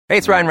Hey,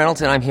 it's Ryan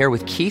Reynolds, and I'm here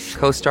with Keith,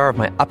 co-star of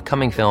my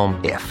upcoming film,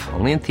 If,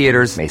 only in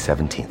theaters May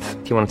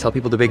 17th. Do you want to tell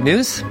people the big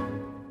news?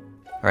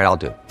 All right, I'll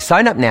do it.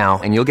 Sign up now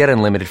and you'll get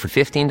unlimited for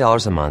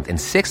 $15 a month and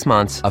 6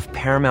 months of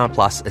Paramount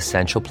Plus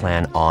Essential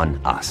Plan on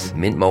us.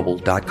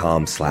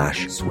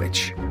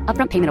 MintMobile.com/switch.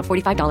 Upfront payment of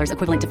 $45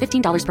 equivalent to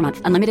 $15 per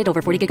month. Unlimited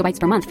over 40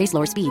 gigabytes per month. Face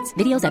lower speeds.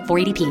 Videos at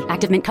 480p.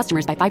 Active Mint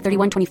customers by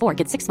 531.24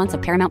 get 6 months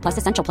of Paramount Plus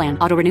Essential Plan.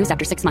 Auto renews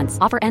after 6 months.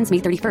 Offer ends May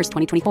 31st,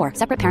 2024.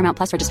 Separate Paramount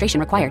Plus registration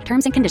required.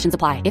 Terms and conditions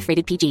apply if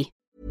rated PG.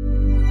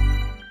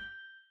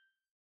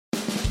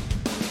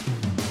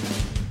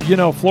 You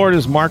know,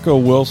 Florida's Marco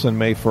Wilson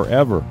may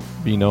forever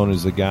be known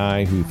as the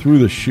guy who threw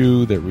the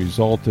shoe that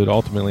resulted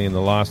ultimately in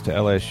the loss to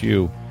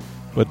LSU.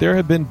 But there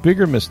have been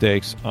bigger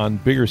mistakes on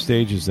bigger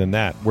stages than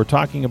that. We're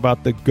talking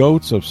about the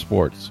GOATs of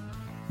sports.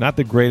 Not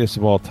the greatest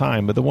of all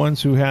time, but the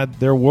ones who had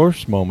their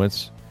worst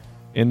moments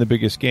in the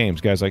biggest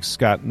games. Guys like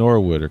Scott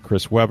Norwood or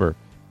Chris Webber,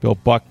 Bill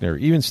Buckner,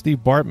 even Steve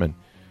Bartman.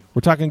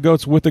 We're talking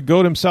GOATs with the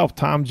GOAT himself,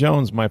 Tom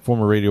Jones, my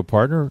former radio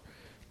partner,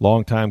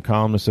 longtime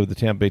columnist of the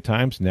Tampa Bay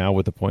Times, now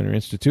with the Poynter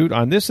Institute.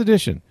 On this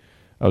edition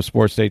of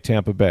Sports Day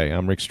Tampa Bay,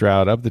 I'm Rick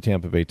Stroud of the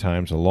Tampa Bay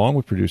Times, along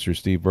with producer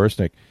Steve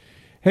Versnick.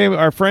 Hey,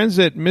 our friends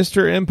at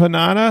Mr.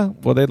 Empanada,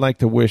 well, they'd like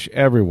to wish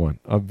everyone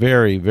a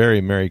very,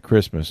 very Merry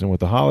Christmas. And with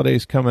the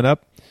holidays coming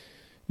up,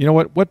 you know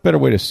what better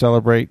way to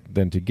celebrate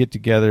than to get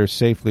together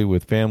safely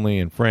with family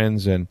and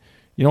friends? And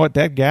you know what?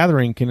 That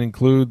gathering can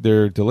include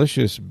their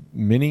delicious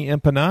mini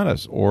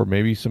empanadas or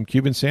maybe some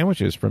Cuban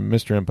sandwiches from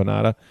Mr.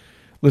 Empanada.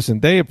 Listen,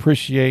 they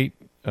appreciate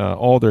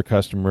all their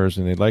customers,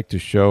 and they'd like to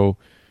show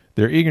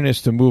their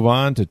eagerness to move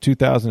on to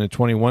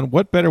 2021.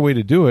 What better way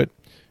to do it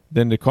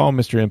than to call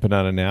Mr.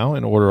 Empanada now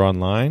and order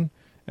online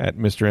at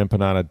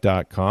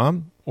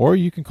MrEmpanada.com, or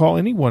you can call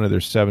any one of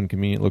their 7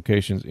 convenient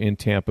locations in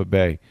Tampa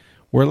Bay.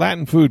 Where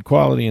Latin food,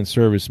 quality, and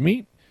service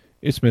meet,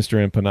 it's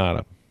Mr.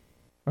 Empanada.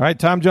 All right,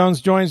 Tom Jones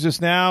joins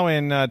us now,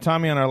 and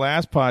Tommy, on our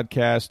last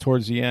podcast,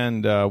 towards the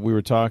end, we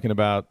were talking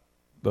about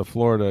the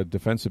Florida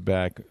defensive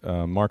back,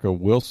 Marco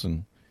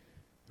Wilson,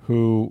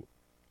 who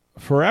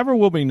forever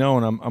will be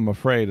known, I'm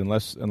afraid,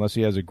 unless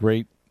he has a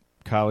great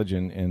college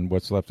and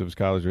what's left of his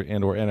college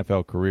and or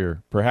NFL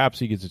career. Perhaps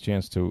he gets a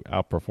chance to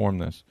outperform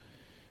this.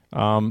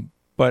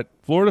 But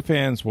Florida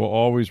fans will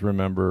always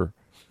remember,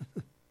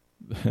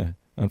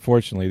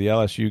 unfortunately, the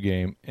LSU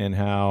game and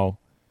how,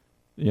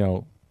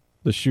 the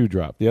other shoe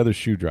dropped,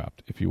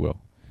 if you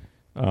will,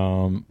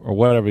 or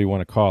whatever you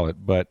want to call it.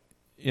 But,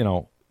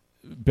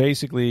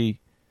 basically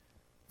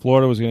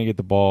Florida was going to get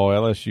the ball.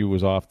 LSU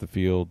was off the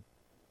field.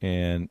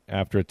 And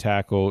after a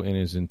tackle, in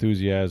his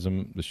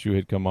enthusiasm, the shoe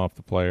had come off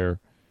the player.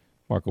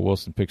 Marco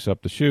Wilson picks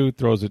up the shoe,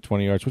 throws it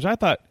 20 yards, which I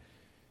thought,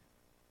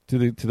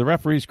 to the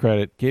referee's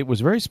credit, Gabe was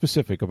very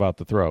specific about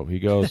the throw. He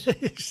goes,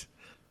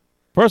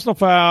 personal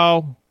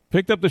foul,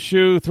 picked up the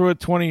shoe, threw it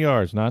 20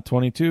 yards. Not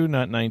 22,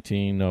 not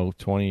 19, no,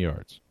 20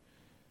 yards.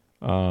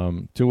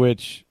 To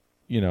which,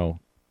 Dan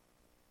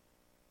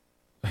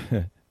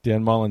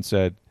Mullen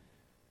said,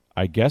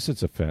 I guess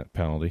it's a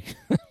penalty.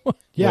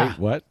 Yeah. Wait,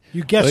 what?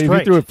 You guessed right. If you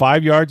right. threw it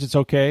 5 yards, it's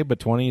okay, but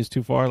 20 is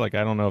too far? I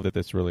don't know that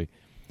that's really...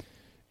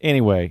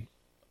 Anyway,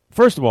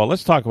 first of all,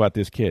 let's talk about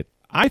this kid.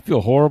 I feel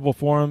horrible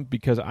for him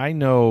because I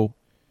know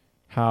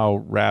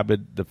how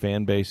rabid the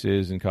fan base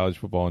is in college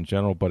football in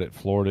general, but at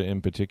Florida in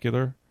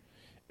particular.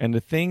 And the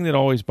thing that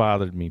always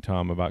bothered me,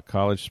 Tom, about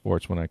college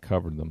sports when I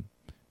covered them,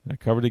 and I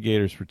covered the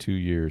Gators for 2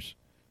 years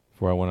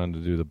before I went on to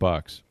do the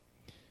Bucks,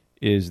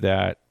 is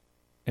that,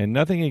 and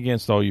nothing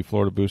against all you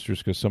Florida boosters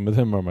because some of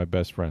them are my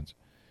best friends,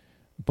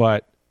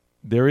 but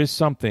there is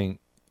something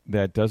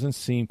that doesn't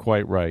seem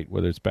quite right,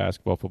 whether it's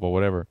basketball, football,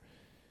 whatever,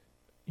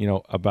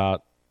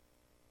 about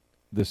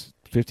this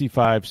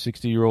 55,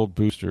 60-year-old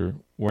booster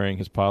wearing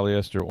his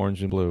polyester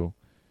orange and blue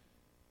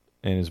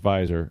and his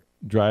visor,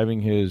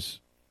 driving his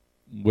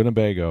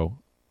Winnebago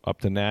up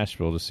to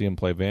Nashville to see him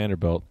play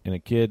Vanderbilt, and an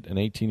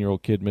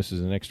 18-year-old kid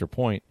misses an extra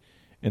point,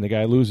 and the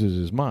guy loses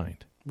his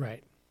mind.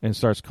 Right. And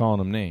starts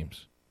calling him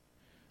names.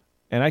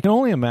 And I can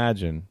only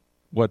imagine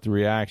what the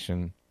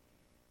reaction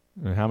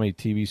and how many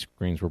TV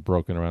screens were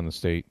broken around the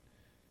state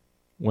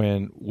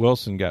when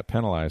Wilson got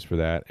penalized for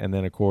that. And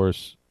then, of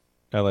course,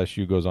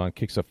 LSU goes on,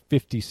 kicks a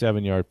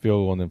 57-yard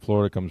field goal, and then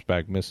Florida comes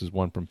back, misses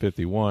one from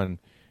 51.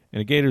 And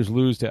the Gators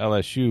lose to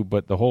LSU,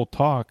 but the whole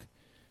talk,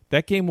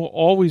 that game will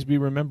always be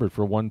remembered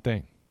for one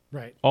thing.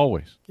 Right.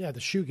 Always. Yeah, the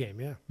shoe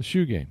game, yeah. The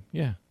shoe game,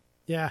 yeah.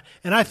 Yeah,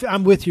 and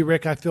I'm with you,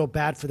 Rick. I feel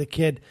bad for the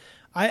kid.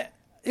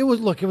 It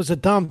was a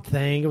dumb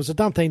thing. It was a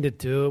dumb thing to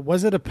do.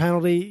 Was it a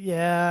penalty?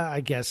 Yeah,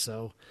 I guess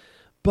so.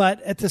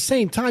 But at the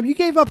same time, you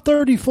gave up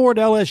 34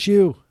 to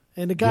LSU,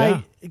 and the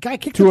guy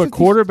kicked to a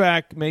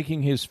quarterback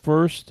making his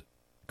first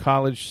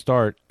college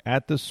start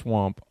at the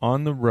Swamp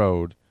on the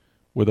road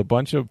with a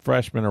bunch of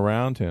freshmen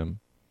around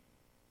him.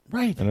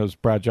 Right. And it was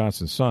Brad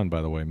Johnson's son,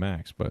 by the way,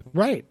 Max. But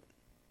right.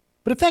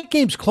 But if that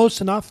game's close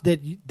enough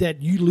that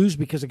you lose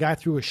because a guy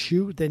threw a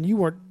shoe, then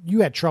you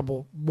had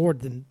trouble more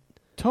than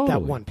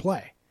that one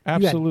play.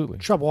 Absolutely. You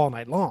had trouble all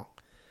night long.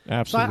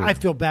 Absolutely. So I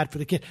feel bad for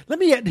the kid.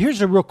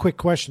 Here's a real quick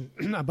question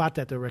about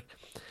that, though, Rick.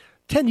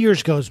 10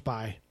 years goes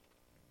by,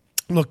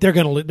 Look, they're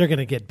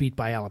gonna get beat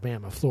by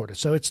Alabama, Florida.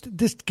 So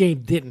this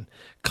game didn't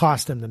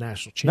cost them the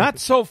national championship. Not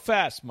so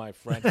fast, my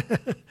friend.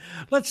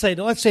 Let's say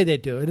they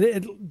do.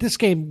 This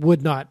game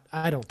would not.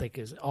 I don't think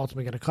is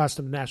ultimately going to cost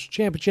them the national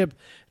championship.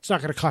 It's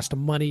not going to cost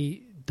them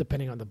money,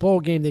 depending on the bowl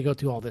game. They go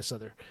through all this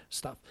other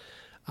stuff.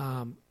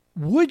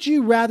 Would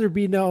you rather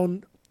be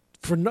known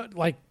for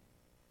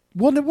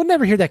we'll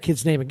never hear that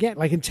kid's name again.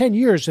 Like in 10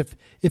 years, if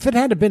it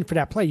hadn't been for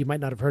that play, you might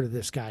not have heard of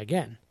this guy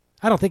again.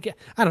 I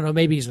don't know.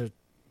 Maybe he's a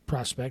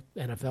prospect,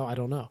 NFL, I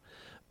don't know.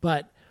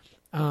 But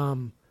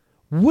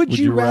would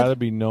you rather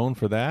be known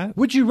for that?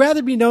 Would you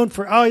rather be known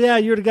for, oh, yeah,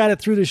 you're the guy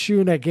that threw the shoe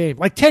in that game?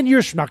 Like 10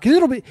 years from now,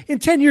 because in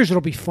 10 years, it'll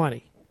be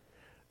funny.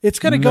 It's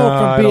going to go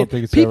from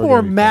being, people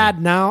are mad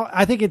funny. Now.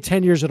 I think in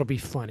 10 years, it'll be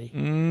funny.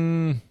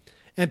 And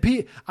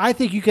I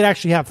think you could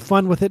actually have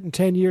fun with it in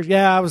 10 years.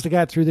 Yeah, I was the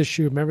guy that threw this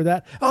shoe. Remember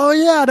that? Oh,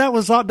 yeah, that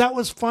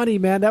was funny,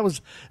 man. That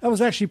was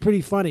actually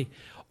pretty funny.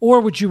 Or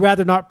would you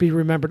rather not be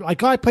remembered?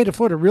 Like, I played at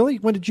Florida. Really?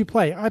 When did you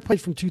play? I played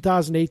from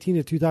 2018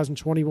 to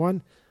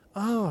 2021.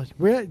 Oh,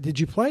 really? Did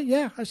you play?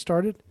 Yeah, I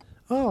started.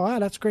 Oh, wow,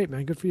 that's great,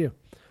 man. Good for you.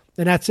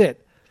 And that's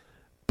it.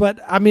 But,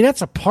 I mean,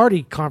 that's a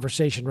party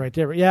conversation right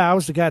there. Yeah, I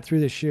was the guy that threw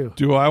the shoe.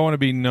 Do I want to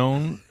be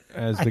known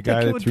as the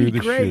guy that threw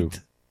the shoe?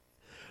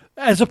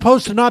 As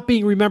opposed to not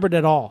being remembered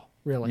at all,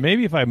 really.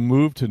 Maybe if I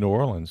moved to New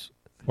Orleans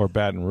or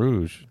Baton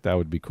Rouge, that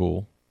would be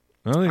cool.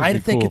 I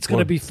think it's going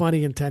to be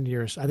funny in 10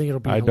 years. I think it'll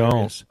be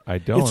hilarious. I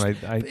don't.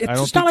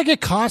 It's not like it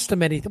cost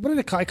them anything. What did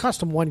it cost? It cost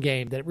them one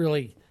game that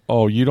really...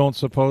 Oh, you don't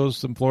suppose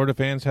some Florida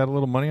fans had a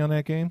little money on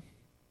that game?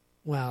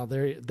 Well,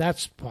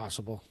 that's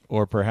possible.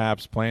 Or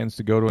perhaps plans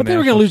to go to but they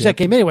were going to lose that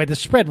game anyway. The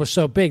spread was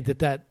so big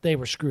that they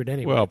were screwed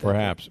anyway. Well,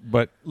 perhaps.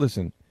 But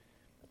listen,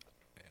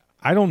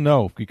 I don't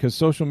know, because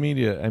social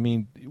media, I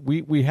mean,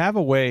 we have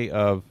a way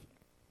of,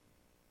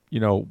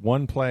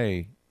 one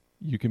play...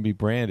 You can be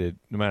branded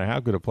no matter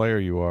how good a player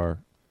you are.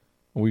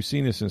 And we've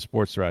seen this in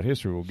sports throughout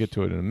history. We'll get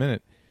to it in a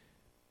minute.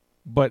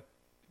 But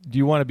do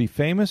you want to be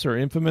famous or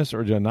infamous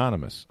or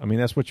anonymous? I mean,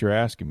 that's what you're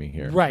asking me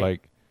here.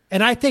 Right.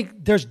 And I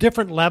think there's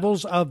different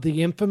levels of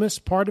the infamous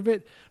part of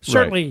it.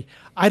 Certainly, right.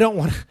 I don't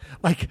want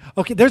to,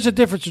 okay, there's a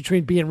difference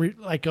between being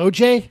like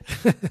OJ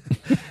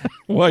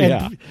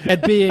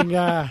and being,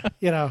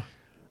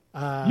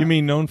 you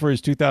mean known for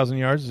his 2,000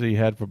 yards that he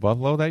had for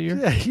Buffalo that year?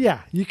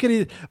 Yeah. You could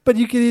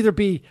either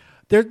be...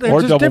 There's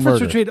a difference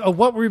between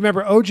what we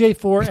remember OJ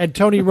for and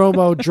Tony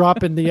Romo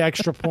dropping the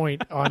extra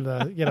point on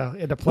the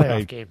in the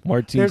playoff game.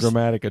 Martin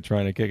Gramatica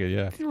trying to kick it,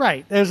 yeah.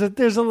 Right. There's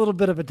a little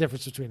bit of a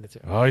difference between the two.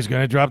 Oh, he's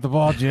going to drop the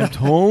ball, Jim.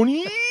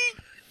 Tony.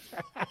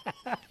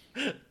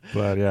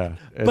 But yeah,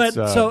 if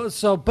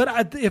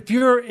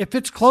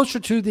it's closer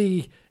to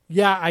the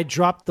I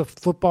dropped the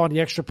football and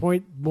the extra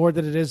point more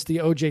than it is the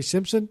OJ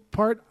Simpson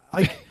part,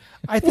 I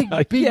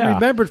think being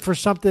remembered for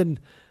something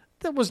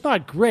that was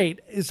not great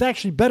is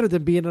actually better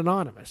than being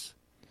anonymous.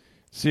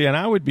 See, and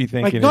I would be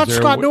thinking... not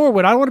Scott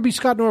Norwood. I don't want to be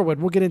Scott Norwood.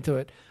 We'll get into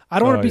it. I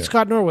don't want to be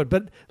Scott Norwood,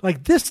 but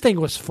this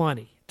thing was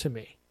funny to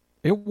me.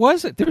 It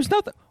wasn't. There was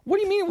nothing... What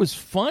do you mean it was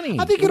funny?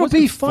 I think it'll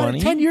be funny.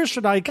 10 years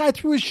from now, a guy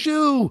threw his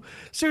shoe.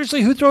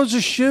 Seriously, who throws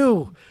a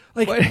shoe?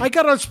 I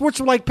got on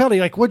Sportsman Pelly.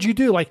 What'd you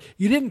do?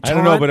 You didn't taunt. I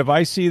don't know, but if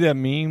I see that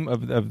meme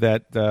of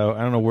that, I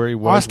don't know where he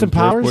was. Austin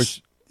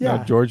Powers?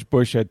 Yeah. George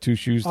Bush had two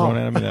shoes thrown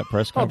at him in that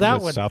press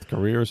conference in South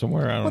Korea or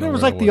somewhere. I don't know. Well,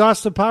 it was the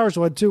Austin Powers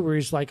one, too, where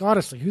he's like,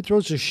 honestly, who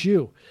throws a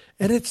shoe?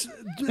 And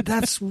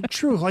that's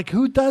true.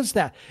 Who does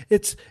that?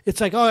 It's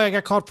like, oh, I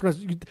got called for...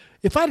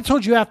 If I had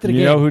told you after the game...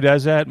 You know who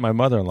does that? My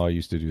mother-in-law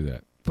used to do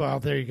that. Well,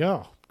 there you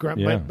go.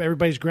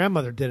 Everybody's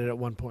grandmother did it at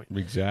one point.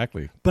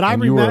 Exactly. But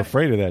you were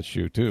afraid of that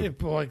shoe, too.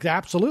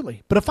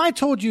 Absolutely. But if I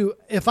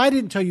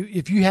didn't tell you,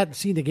 if you hadn't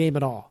seen the game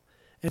at all,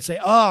 and say,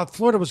 oh,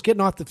 Florida was getting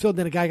off the field,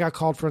 then a guy got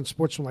called for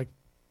Unsportsman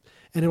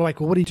and they were like,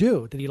 well, what did he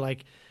do? Did he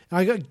and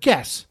I go,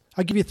 guess.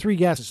 I'll give you 3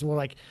 guesses. And we're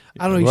like,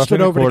 I don't know. He stood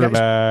over the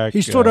guy.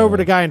 He stood over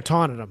the guy and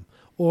taunted him.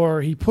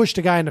 Or he pushed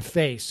a guy in the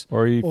face.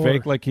 Or he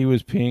faked like he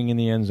was peeing in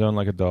the end zone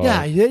like a dog.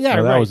 Yeah,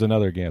 right. That was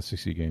another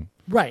SEC game.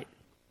 Right.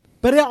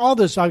 But all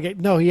this,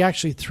 no, he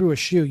actually threw a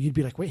shoe. You'd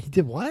be like, wait, he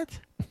did what?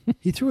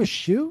 He threw a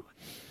shoe?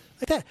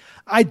 Like that.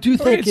 I do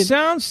think it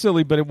sounds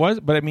silly, but it was.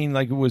 But I mean,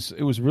 it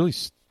was really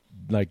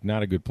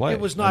not a good play.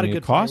 It was not a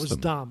good play. It was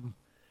dumb.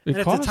 And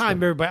at the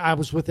time, I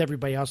was with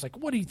everybody else. Like,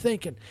 what are you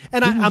thinking?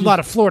 And I'm not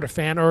a Florida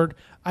fan, or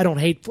I don't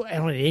hate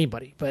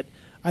anybody, but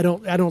I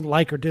don't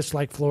like or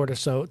dislike Florida.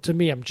 So to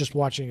me, I'm just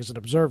watching as an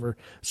observer.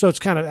 So it's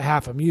kind of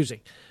half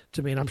amusing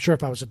to me. And I'm sure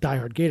if I was a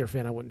diehard Gator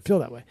fan, I wouldn't feel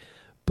that way.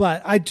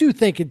 But I do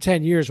think in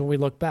 10 years when we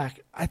look back,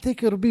 I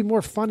think it'll be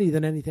more funny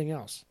than anything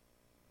else.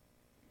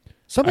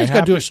 Somebody's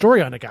got to do a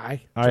story on a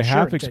guy. I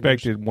half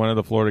expected one of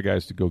the Florida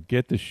guys to go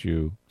get the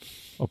shoe,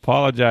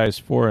 apologize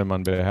for him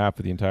on behalf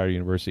of the entire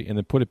university, and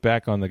then put it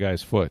back on the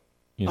guy's foot.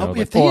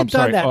 If he had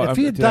done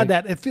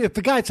that, if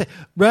the guy had said,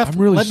 "Ref,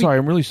 I'm really sorry.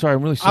 I'm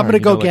going to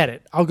go get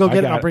it. I'll go get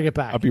it. And I'll bring it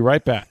back. I'll be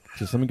right back.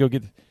 Just let me go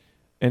get it."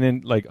 And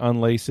then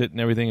unlace it and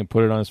everything and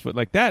put it on his foot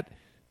like that.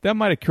 That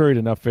might have carried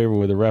enough favor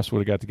where the refs would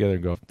have got together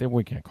and go,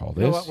 "We can't call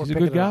this. He's a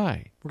good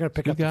guy. We're going to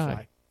pick up the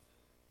flag."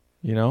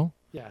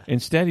 Yeah.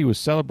 Instead, he was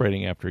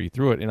celebrating after he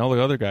threw it, and all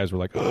the other guys were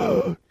like,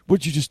 oh,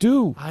 what'd you just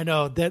do? I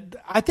know that.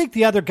 I think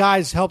the other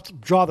guys helped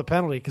draw the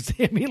penalty because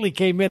they immediately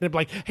came in and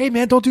like, "Hey,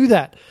 man, don't do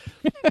that."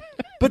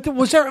 But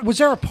was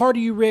there a part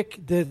of you, Rick,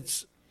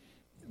 that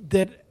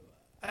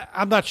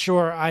I'm not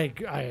sure I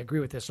agree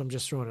with this. So I'm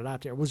just throwing it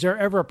out there. Was there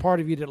ever a part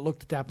of you that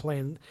looked at that play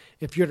and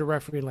if you're the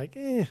referee, like,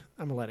 I'm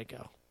gonna let it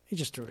go? He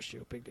just threw a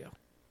shoe, big deal.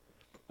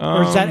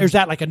 Or is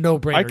that like a no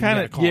brainer?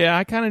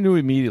 I kind of knew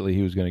immediately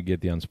he was going to get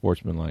the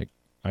unsportsmanlike.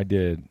 I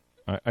did.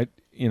 I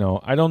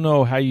don't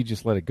know how you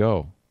just let it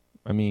go.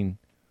 I mean,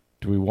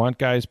 do we want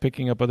guys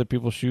picking up other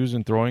people's shoes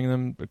and throwing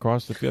them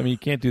across the field? I mean, you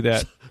can't do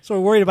that. So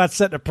we're worried about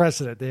setting a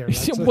precedent there.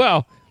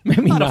 Well,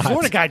 maybe not. A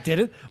Florida guy did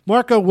it.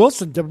 Marco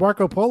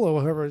Polo,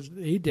 whoever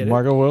he did it.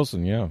 Marco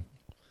Wilson, yeah.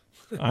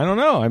 I don't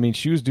know. I mean,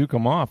 shoes do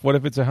come off. What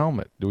if it's a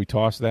helmet? Do we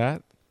toss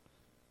that?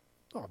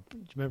 Oh, do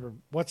you remember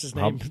what's his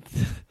name?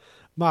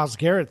 Myles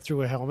Garrett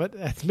threw a helmet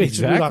at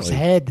Mason Rudolph's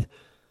head.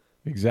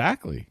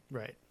 Exactly.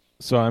 Right.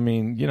 So I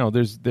mean,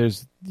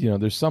 there's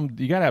some,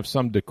 you got to have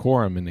some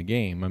decorum in the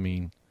game. I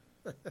mean,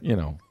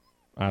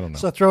 I don't know.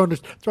 So throwing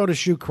a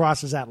shoe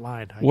crosses that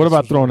line. What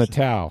about throwing a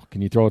towel?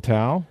 Can you throw a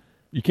towel?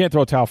 You can't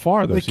throw a towel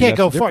far though. You can't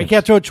go far. You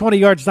can't throw it 20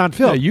 yards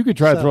downfield. Yeah, you could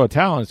try to throw a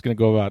towel and it's going to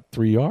go about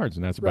 3 yards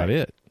and that's about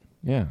it.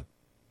 Yeah.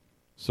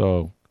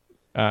 So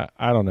I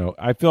don't know.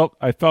 I felt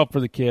for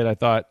the kid. I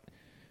thought,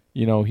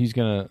 he's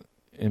going to.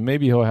 And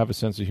maybe he'll have a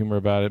sense of humor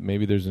about it.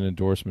 Maybe there's an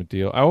endorsement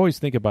deal. I always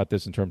think about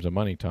this in terms of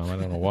money, Tom. I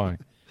don't know why.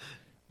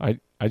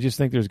 I just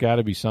think there's got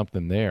to be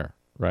something there,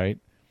 right?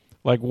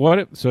 Like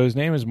so his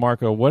name is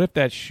Marco. What if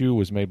that shoe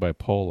was made by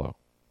Polo?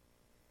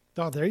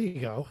 Oh, there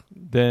you go.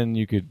 Then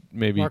you could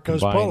maybe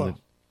Marco's combine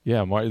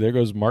Polo. There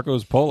goes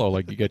Marco's Polo.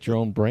 Like you get your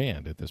own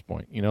brand at this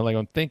point.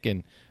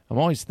 I'm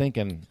always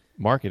thinking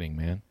marketing,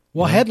 man.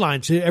 Well,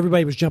 headlines.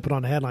 Everybody was jumping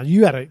on the headlines.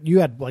 You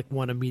had like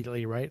one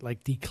immediately, right?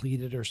 Like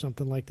decleated or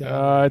something like that.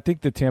 I think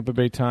the Tampa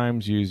Bay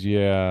Times used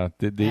the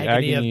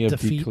agony of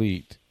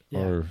decleat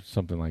or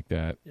something like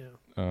that. Yeah.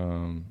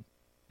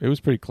 It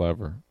was pretty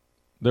clever.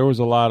 There was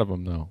a lot of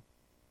them though.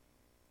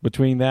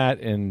 Between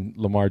that and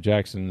Lamar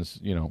Jackson's,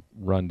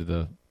 run to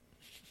the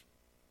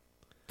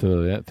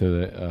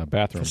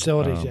bathroom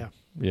facilities.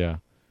 Yeah.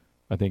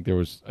 I think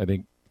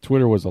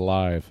Twitter was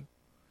alive.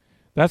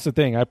 That's the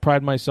thing. I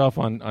pride myself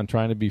on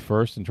trying to be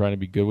first and trying to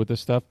be good with this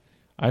stuff.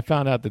 I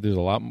found out that there's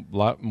a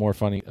lot more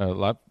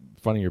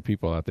funnier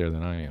people out there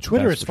than I am.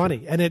 Twitter is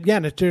funny, and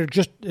again, it's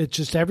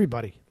just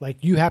everybody.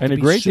 Like you have. And to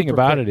the be great thing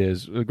about quick.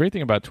 the great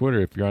thing about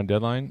Twitter, if you're on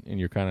deadline and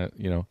you're kind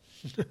of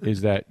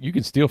is that you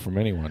can steal from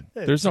anyone.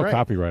 There's no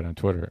copyright on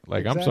Twitter.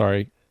 Like exactly. I'm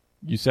sorry,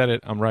 you said it.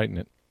 I'm writing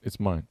it.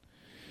 It's mine.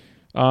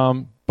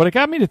 But it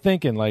got me to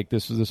thinking, like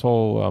this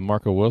whole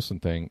Marco Wilson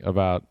thing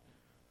about.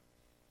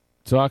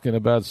 Talking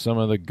about some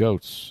of the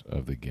GOATs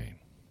of the game.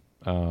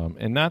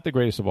 And not the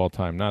greatest of all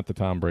time, not the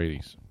Tom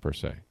Brady's, per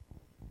se.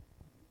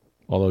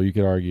 Although you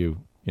could argue,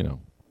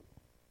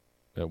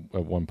 at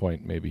one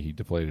point maybe he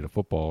deflated a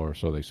football or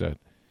so they said.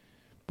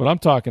 But I'm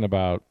talking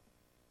about,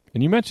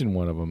 and you mentioned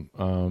one of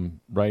them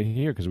right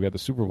here because we got the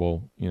Super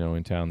Bowl,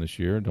 in town this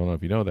year. Don't know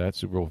if you know that,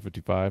 Super Bowl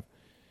 55.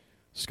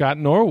 Scott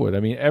Norwood.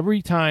 I mean,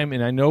 every time,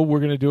 and I know we're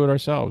going to do it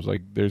ourselves,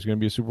 like there's going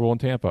to be a Super Bowl in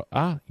Tampa.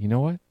 You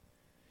know what?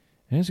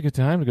 It's a good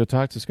time to go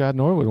talk to Scott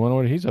Norwood. Wonder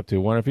what he's up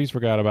to. Wonder if he's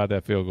forgot about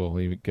that field goal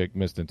he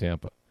missed in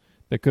Tampa.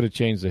 That could have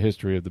changed the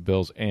history of the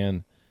Bills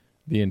and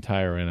the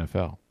entire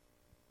NFL.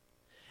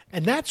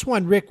 And that's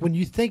one, Rick, when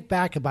you think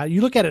back about it,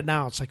 you look at it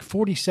now, it's like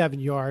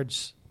 47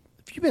 yards.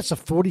 If you miss a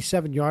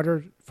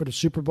 47-yarder for the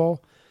Super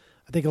Bowl,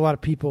 I think a lot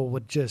of people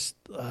would just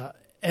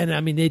and,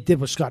 I mean, they did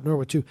with Scott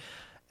Norwood, too.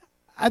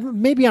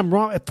 Maybe I'm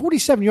wrong. At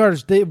 47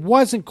 yards, it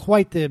wasn't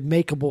quite the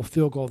makeable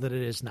field goal that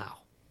it is now.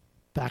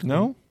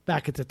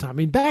 Back at the time. I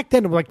mean, back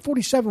then, like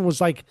 47 was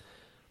like,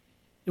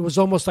 it was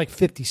almost like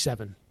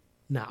 57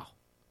 now.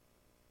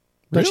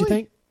 Don't you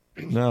think?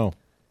 No.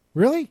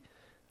 Really?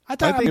 I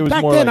thought it was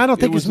back more then, like, I don't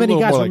think as many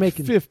guys were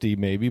making 50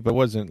 maybe, but it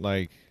wasn't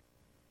like,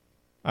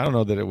 I don't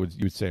know that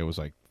you'd say it was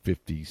like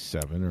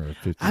 57 or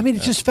 50. I mean,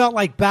 it just felt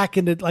like back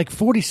in the, like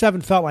 47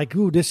 felt like,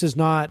 ooh, this is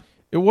not.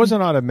 It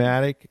wasn't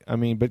automatic. I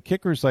mean, but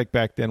kickers like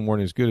back then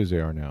weren't as good as they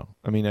are now.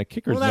 I mean,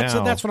 kickers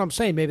now. That's what I'm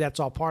saying. Maybe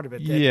that's all part of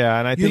it. Yeah,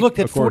 and I think you looked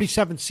at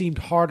 47 seemed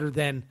harder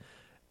than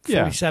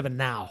 47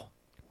 now.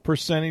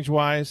 Percentage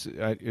wise,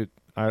 I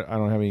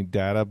don't have any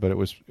data, but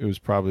it's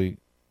probably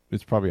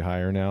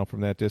higher now from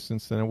that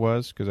distance than it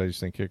was because I just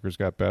think kickers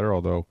got better.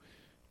 Although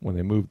when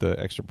they moved the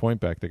extra point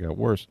back, they got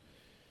worse.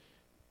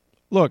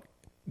 Look,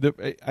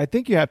 I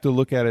think you have to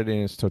look at it in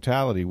its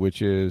totality,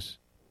 which is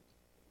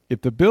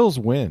if the Bills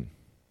win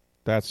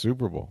that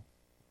Super Bowl,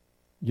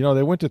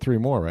 they went to 3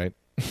 more, right?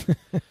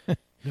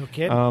 No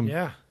kidding.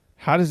 Yeah.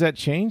 How does that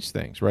change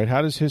things, right?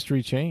 How does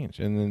history change?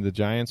 And then the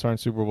Giants aren't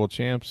Super Bowl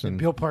champs, and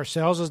Bill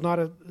Parcells is not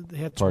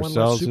had one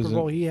less Super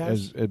Bowl he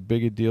has. As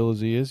big a deal as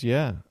he is.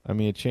 Yeah, I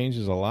mean it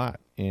changes a lot,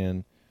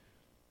 and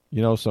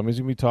somebody's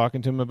gonna be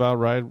talking to him about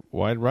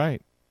wide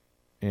right,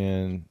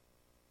 and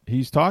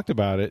he's talked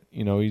about it.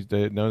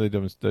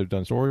 They've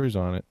done stories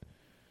on it,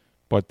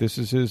 But this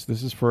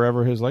is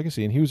forever his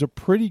legacy, and he was a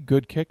pretty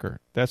good kicker.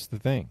 That's the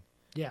thing.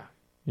 Yeah.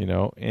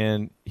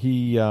 And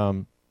he,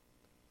 after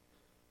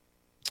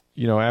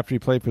he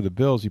played for the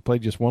Bills, he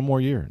played just one more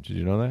year. Did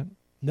you know that?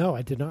 No,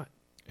 I did not.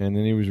 And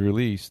then he was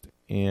released,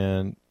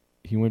 and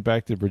he went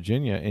back to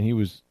Virginia, and he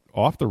was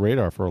off the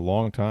radar for a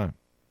long time.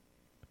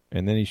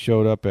 And then he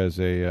showed up as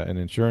an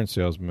insurance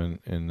salesman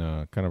and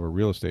kind of a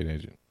real estate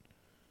agent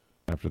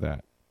after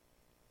that.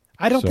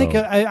 I don't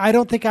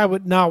think I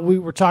would. Now, we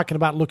were talking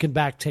about looking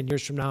back 10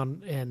 years from now,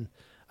 and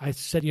I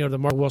said, the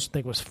Mark Wilson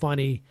thing was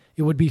funny.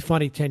 It would be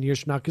funny 10 years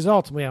from now because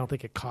ultimately I don't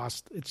think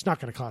it's not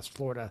going to cost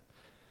Florida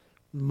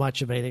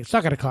much of anything. It's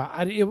not going to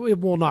cost. It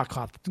will not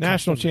cost.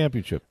 National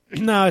championship.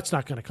 No, it's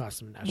not going to cost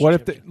them a national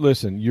championship.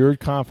 Listen, you're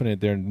confident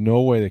there's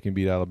no way they can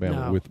beat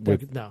Alabama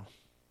no.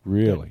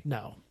 Really?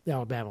 No.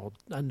 Alabama will,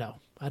 no,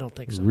 I don't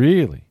think so.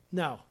 Really?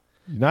 No.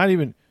 Not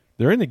even.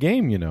 They're in the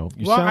game, You well,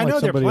 sound I know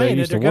like they're somebody playing I it.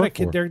 used to work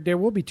for. There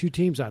will be two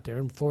teams out there,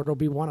 and Florida will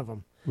be one of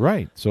them.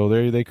 Right. So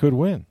they could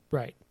win.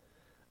 Right.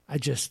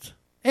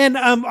 And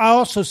I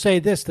also say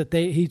this, that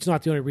he's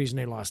not the only reason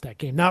they lost that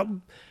game.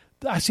 Now,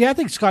 I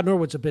think Scott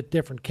Norwood's a bit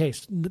different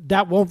case.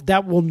 That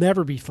will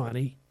never be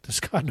funny to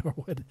Scott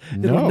Norwood.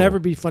 No. It'll never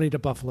be funny to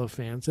Buffalo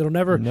fans. You'll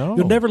never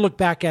look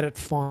back at it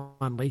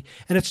fondly.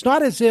 And it's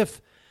not as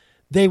if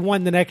they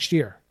won the next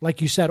year,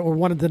 like you said, or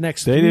one of the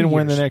next 3 years. They didn't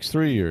win the next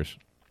 3 years.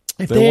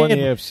 If they won the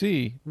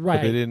AFC, right.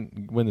 But they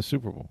didn't win the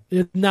Super Bowl.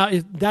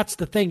 That's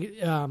the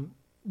thing.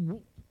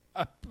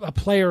 A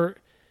player,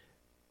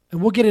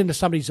 and we'll get into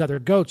some of these other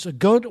GOATs, a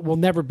GOAT will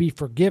never be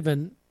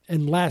forgiven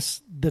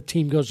unless the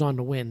team goes on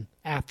to win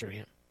after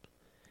him.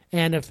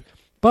 And if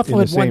Buffalo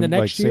had won the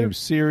next year, same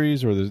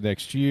series or the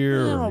next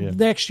year,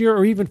 next year,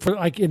 or even for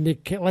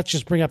let's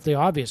just bring up the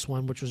obvious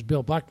one, which was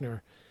Bill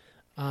Buckner.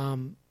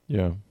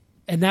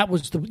 And that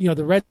was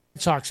the Red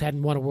Sox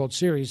hadn't won a World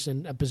Series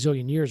in a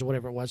bazillion years or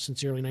whatever it was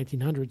since the early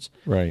 1900s.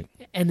 Right.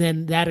 And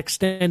then that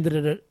extended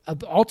it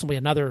ultimately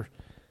another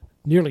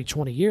nearly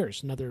 20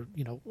 years, another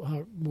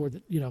more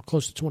than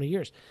close to 20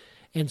 years,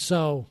 and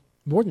so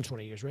more than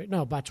 20 years, right?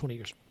 No, about 20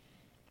 years.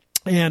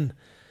 And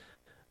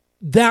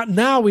that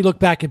now we look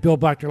back at Bill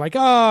Buckner like,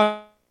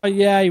 oh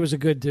yeah, he was a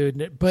good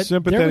dude, but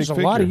there was a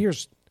lot of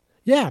years.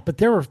 Yeah, but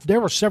there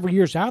were several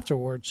years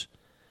afterwards.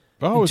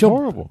 Oh, it was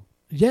horrible.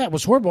 Yeah, it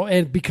was horrible,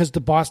 and because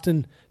the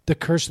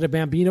curse of the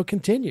Bambino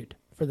continued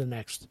for the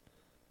next.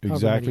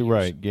 Exactly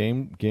right.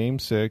 Game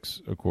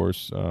 6, of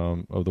course,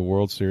 of the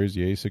World Series,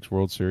 the '86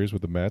 World Series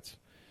with the Mets.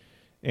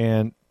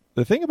 And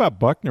the thing about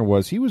Buckner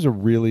was he was a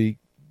really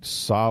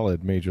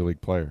solid major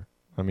league player.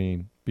 I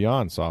mean,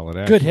 beyond solid.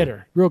 Actually. Good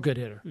hitter, real good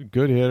hitter.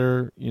 Good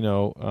hitter.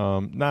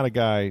 Not a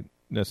guy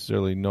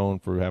necessarily known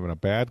for having a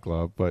bad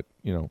glove, but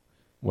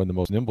wasn't the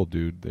most nimble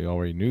dude. They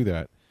already knew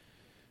that.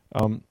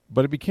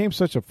 But it became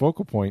such a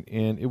focal point,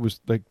 and it was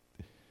like,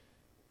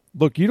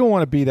 look, you don't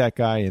want to be that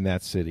guy in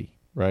that city,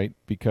 right?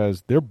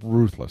 Because they're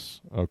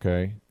ruthless,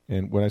 okay?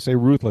 And when I say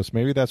ruthless,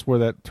 maybe that's where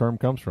that term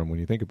comes from. When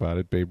you think about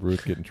it, Babe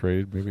Ruth getting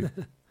traded, maybe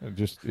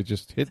it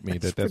just hit me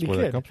that's where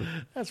that comes from.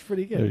 That's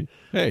pretty good.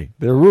 Hey,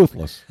 they're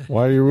ruthless.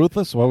 Why are you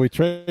ruthless? Well, we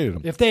traded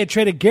them. If they had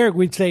traded Gehrig,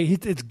 we'd say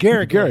it's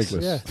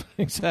Gehrig. Yeah.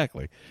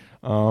 Exactly.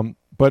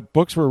 But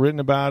books were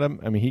written about him.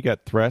 I mean, he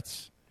got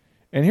threats.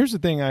 And here's the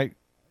thing I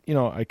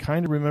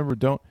kind of remember.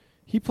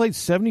 He played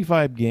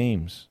 75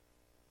 games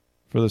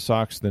for the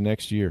Sox the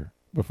next year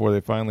before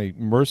they finally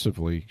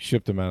mercifully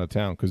shipped him out of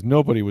town because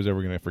nobody was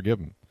ever going to forgive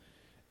him.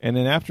 And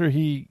then after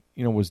he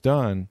was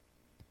done,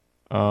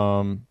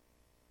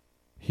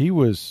 he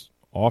was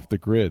off the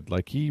grid.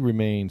 Like, he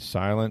remained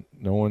silent.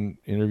 No one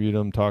interviewed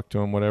him, talked to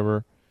him,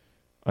 whatever,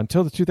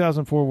 until the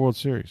 2004 World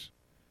Series.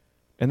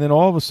 And then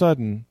all of a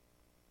sudden,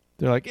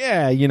 they're like,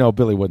 yeah,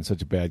 Billy wasn't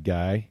such a bad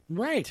guy.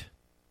 Right.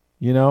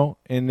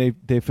 And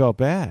they felt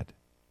bad.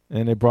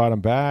 And they brought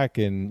him back,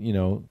 and,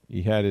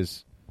 he had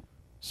his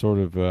sort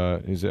of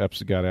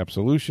got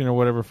absolution or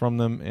whatever from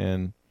them,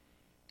 and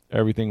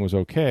everything was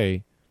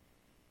okay.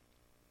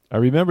 I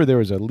remember there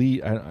was a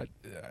lead.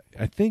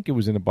 I think it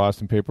was in the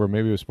Boston paper, or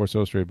maybe it was Sports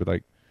Illustrated, but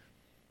like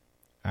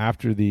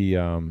after the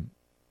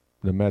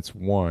Mets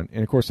won,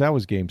 and of course that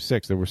was Game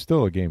 6. There was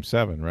still a Game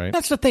 7, right?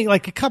 That's the thing.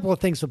 Like, a couple of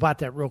things about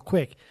that real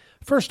quick.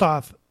 First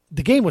off,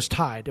 the game was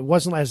tied. It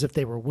wasn't as if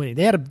they were winning.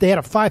 They had a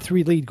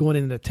 5-3 lead going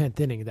into the 10th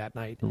inning that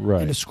night,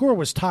 right? And the score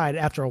was tied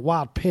after a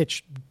wild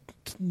pitch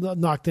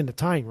knocked in the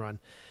tying run.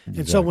 Exactly.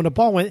 And so when the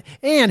ball went,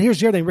 and here's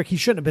the other thing, Rick, he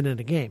shouldn't have been in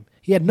the game.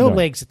 He had no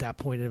legs at that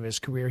point in his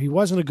career. He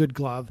wasn't a good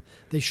glove.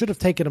 They should have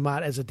taken him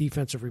out as a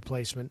defensive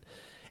replacement.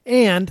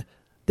 And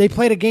they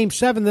played a Game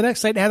 7 the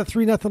next night and had a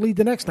 3-0 lead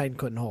the next night and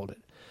couldn't hold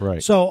it.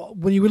 Right. So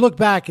when you look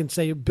back and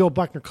say Bill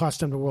Buckner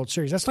cost them the World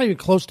Series, that's not even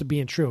close to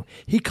being true.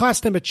 He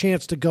cost them a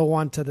chance to go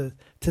on to the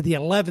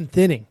 11th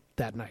inning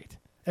that night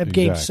at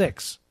Game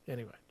 6.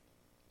 Anyway.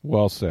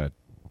 Well said.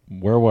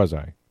 Where was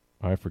I?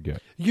 I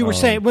forget. You were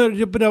saying,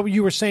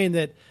 you were saying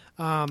that.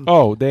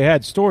 They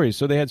had stories.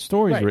 So they had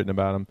stories written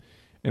about him,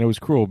 and it was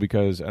cruel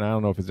because, and I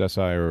don't know if it's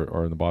SI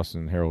or in the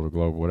Boston Herald or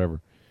Globe or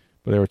whatever,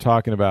 but they were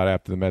talking about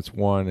after the Mets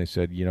won. They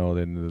said,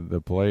 then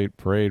the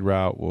parade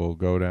route will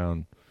go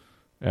down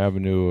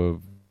Avenue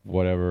of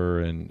whatever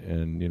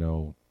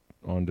and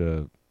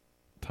onto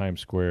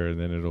Times Square, and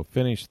then it'll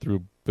finish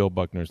through Bill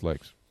Buckner's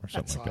legs or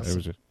something like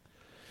awesome. that.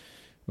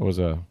 It was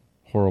a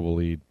horrible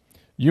lead.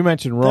 You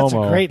mentioned Romo. That's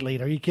a great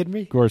lead. Are you kidding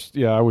me? Of course,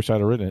 yeah. I wish I'd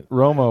have written it.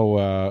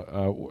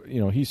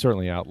 Romo, he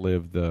certainly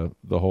outlived the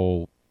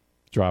whole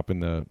dropping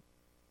the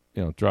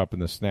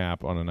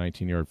snap on a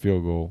 19-yard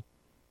field goal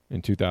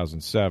in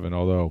 2007.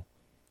 Although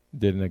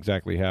didn't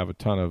exactly have a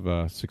ton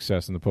of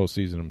success in the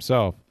postseason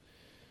himself.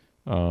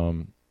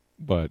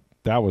 But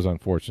that was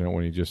unfortunate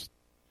when he just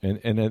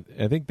and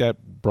I think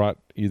that brought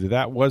either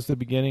that was the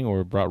beginning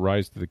or it brought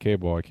rise to the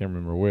K-ball. I can't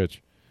remember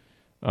which.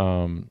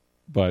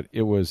 But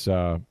it was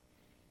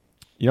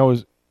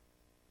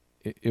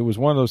it was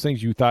one of those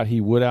things you thought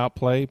he would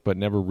outplay, but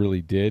never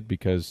really did,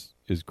 because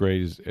as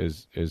great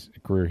as a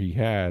career he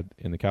had,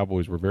 and the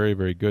Cowboys were very,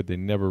 very good, they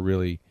never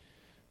really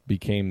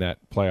became that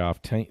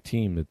playoff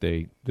team that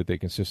they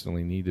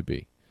consistently need to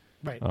be.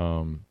 Right.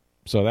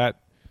 So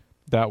that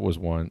was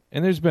one,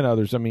 and there's been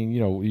others. I mean,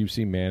 you've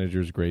seen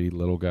managers. Grady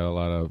Little got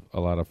a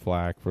lot of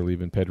flack for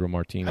leaving Pedro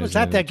Martinez. I was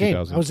at that game.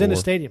 I was in the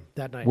stadium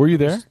that night. Were you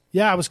there?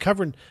 Yeah,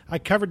 I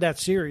covered that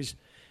series.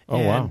 Oh,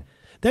 wow.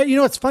 That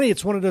it's funny.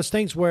 It's one of those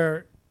things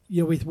where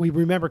we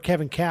remember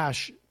Kevin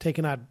Cash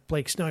taking out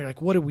Blake Snell. You're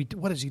like,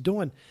 what is he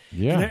doing?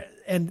 Yeah.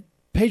 And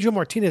Pedro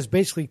Martinez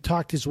basically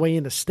talked his way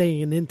into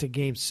staying into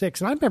Game 6.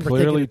 And I remember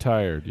clearly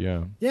tired.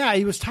 Yeah. Yeah,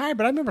 he was tired,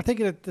 but I remember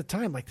thinking at the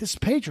time, like, this is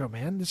Pedro,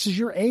 man. This is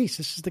your ace.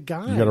 This is the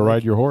guy. You got to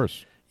ride your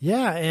horse.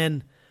 Yeah,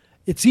 and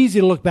it's easy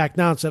to look back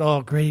now and say,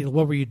 "Oh, Grady,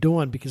 what were you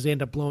doing?" Because they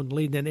ended up blowing the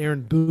lead. And then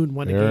Aaron Boone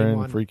won the game. Aaron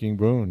freaking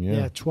Boone,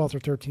 yeah. 12th or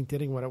 13th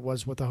inning, what it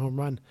was with the home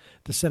run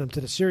to send him to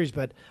the series.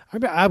 But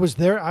I was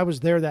there. I was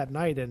there that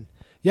night, and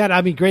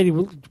Grady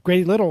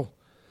Little.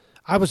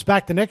 I was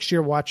back the next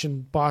year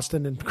watching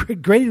Boston, and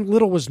Grady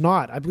Little was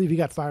not. I believe he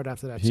got fired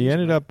after that season. He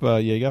ended up,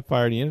 he got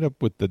fired. He ended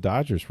up with the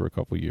Dodgers for a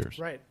couple of years.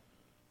 Right.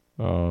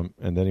 And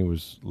then he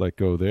was let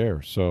go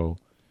there. So,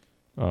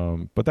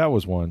 but that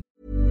was one.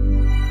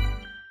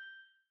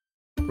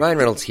 Ryan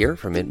Reynolds here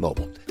from Mint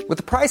Mobile. With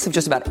the price of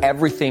just about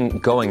everything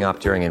going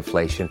up during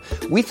inflation,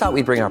 we thought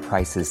we'd bring our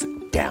prices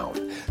down.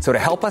 So to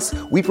help us,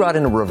 we brought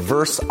in a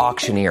reverse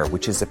auctioneer,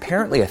 which is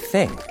apparently a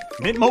thing.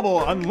 Mint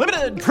Mobile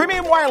Unlimited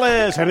Premium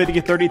Wireless. How to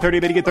get 30,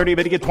 30, bit to get 30,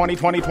 bit to get 20,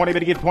 20, 20, bit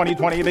to get 20,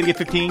 20, bit to get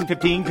 15,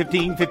 15,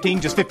 15,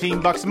 15, just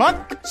 $15 a month?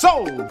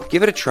 Sold!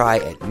 Give it a try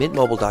at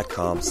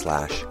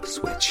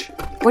mintmobile.com/switch.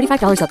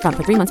 $45 up front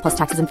for 3 months plus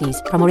taxes and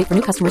fees. Promo rate for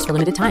new customers for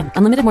limited time.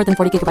 Unlimited more than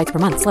 40 gigabytes per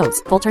month.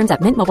 Slows full terms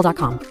at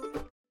mintmobile.com.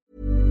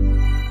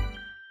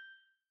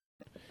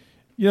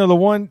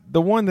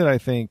 The one that I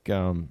think,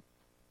 and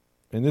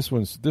this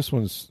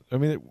one's. I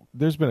mean,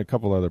 there's been a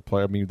couple other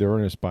players. I mean, the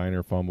Ernest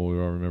Biner fumble. We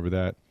all remember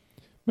that.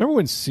 Remember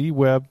when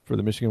C-Webb for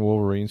the Michigan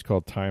Wolverines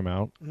called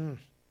timeout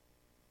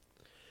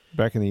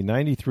back in the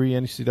 '93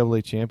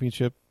 NCAA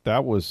championship?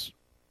 That was,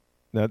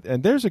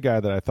 and there's a guy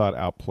that I thought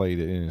outplayed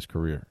it in his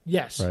career.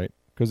 Yes, right,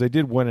 because they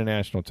did win a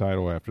national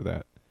title after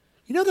that.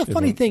 The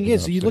funny thing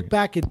is, you look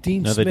back at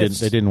Dean Smith.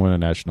 They didn't win a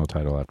national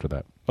title after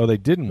that. Oh, they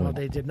didn't win? No,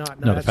 they did not.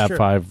 No, the Fab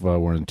Five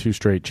were in 2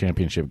 straight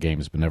championship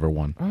games, but never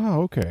won.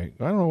 Oh, okay.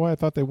 I don't know why I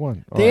thought they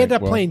won. They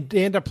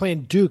ended up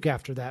playing Duke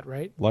after that,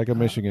 right? Like a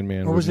Michigan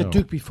man. Or was it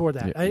Duke before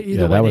that?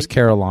 That was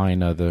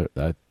Carolina,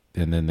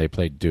 and then they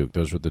played Duke.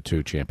 Those were the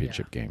 2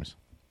 championship games.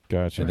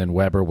 Gotcha. And then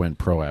Weber went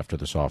pro after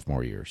the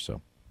sophomore year. So,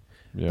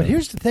 yeah. But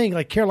here's the thing: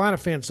 like, Carolina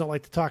fans don't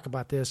like to talk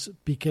about this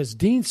because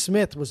Dean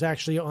Smith was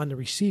actually on the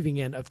receiving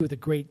end of the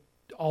great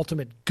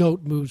ultimate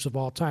GOAT moves of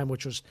all time,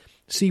 which was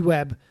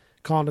C-Webb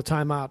calling a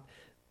timeout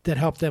that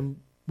helped them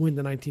win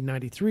the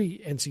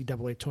 1993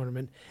 NCAA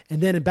tournament.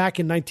 And then back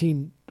in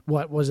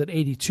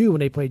 82 when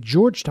they played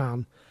Georgetown,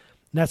 and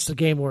that's the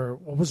game where,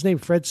 what was his name,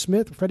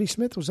 Freddie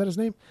Smith, was that his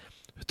name?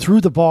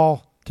 Threw the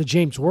ball to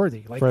James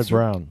Worthy. Fred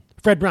Brown.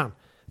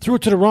 Threw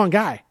it to the wrong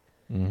guy.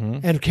 Mm-hmm.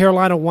 And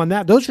Carolina won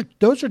that. Those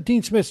are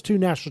Dean Smith's 2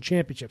 national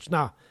championships.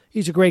 Now,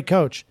 he's a great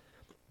coach,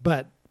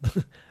 but I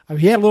mean,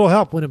 he had a little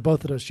help winning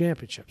both of those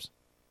championships.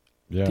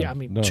 Yeah,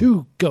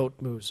 2 GOAT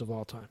moves of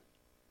all time.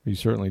 He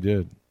certainly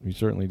did.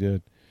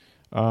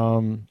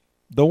 The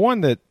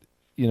one that,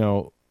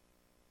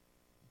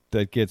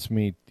 that gets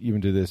me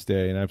even to this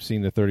day, and I've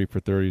seen the 30 for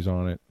 30s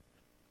on it,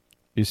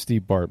 is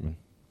Steve Bartman.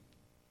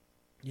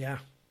 Yeah.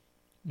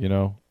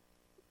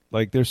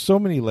 Like, there's so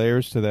many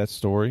layers to that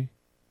story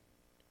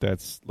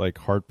that's, like,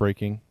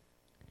 heartbreaking.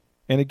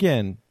 And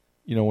again,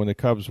 when the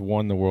Cubs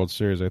won the World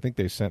Series, I think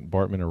they sent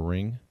Bartman a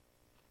ring.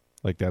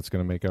 Like, that's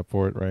going to make up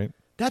for it, right?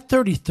 That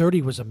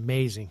 30-30 was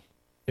amazing.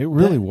 It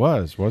really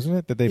was, wasn't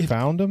it? That they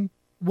found him?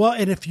 Well,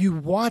 and if you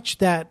watch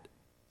that,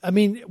 I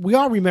mean, we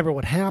all remember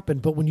what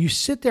happened, but when you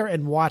sit there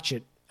and watch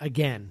it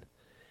again,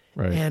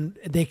 right, and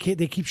they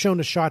keep showing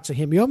the shots of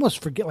him, you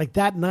almost forget, like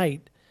that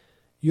night,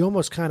 you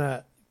almost kind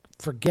of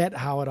forget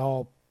how it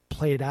all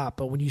played out.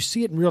 But when you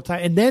see it in real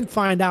time and then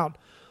find out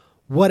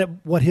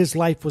what his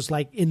life was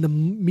like in the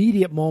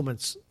immediate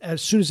moments as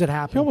soon as it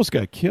happened. He almost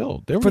got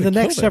killed. For the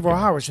next several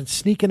hours and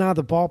sneaking out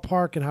of the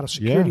ballpark and how the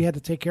security had to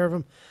take care of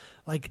him.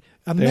 Like,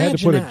 imagine they had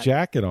to put that. a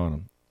jacket on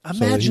him.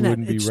 Imagine that.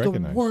 wouldn't be It's the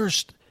recognized.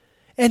 worst.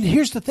 And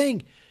here's the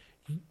thing.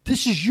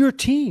 This is your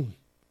team.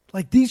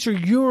 Like, these are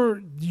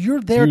you're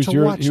there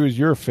to watch. He was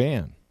your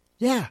fan.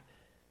 Yeah.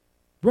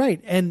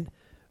 Right. And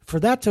for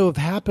that to have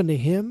happened to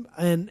him,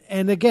 and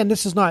again,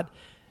 this is not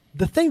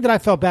the thing that I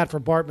felt bad for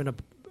Bartman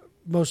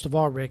most of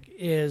all, Rick,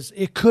 is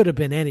it could have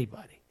been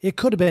anybody. It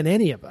could have been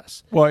any of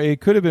us. Well, it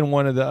could have been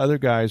one of the other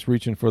guys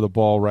reaching for the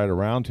ball right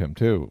around him,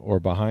 too, or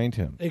behind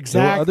him. Exactly.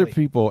 There were other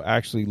people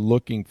actually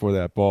looking for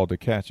that ball to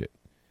catch it.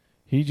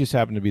 He just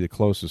happened to be the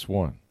closest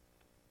one.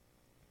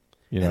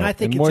 You know? And I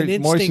think it's an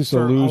instinct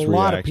for a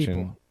lot of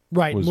people.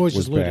 Right,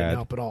 Moises Alou didn't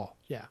help at all.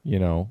 Yeah. You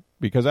know,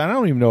 because I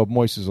don't even know if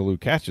Moises Alou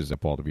catches that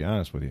ball, to be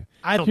honest with you.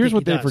 I don't Here's think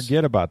what he they does.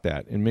 forget about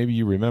that, and maybe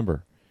you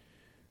remember.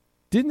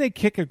 Didn't they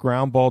kick a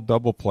ground ball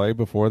double play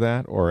before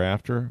that or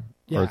after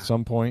or at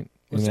some point?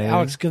 Was it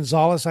Alex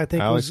Gonzalez, I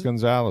think? Alex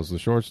Gonzalez, the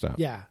shortstop.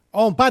 Yeah.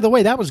 Oh, and by the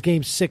way, that was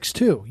game 6,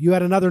 too. You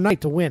had another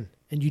night to win,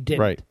 and you didn't.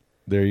 Right.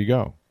 There you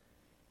go.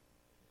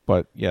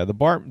 But, yeah, the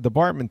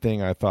Bartman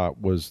thing I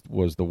thought was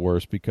the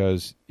worst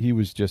because he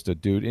was just a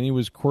dude, and he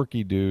was a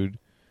quirky dude.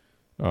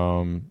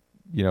 You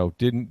know,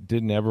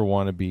 didn't ever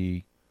want to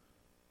be,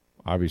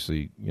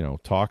 obviously, you know,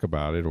 talk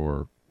about it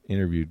or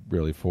interviewed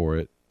really for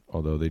it.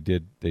 Although they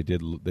did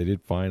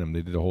fine him.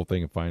 They did a whole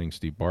thing of finding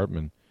Steve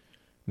Bartman.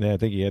 And then I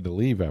think he had to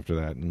leave after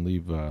that and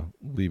leave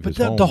his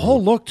home. But the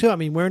whole look too. I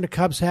mean, wearing the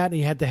Cubs hat and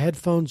he had the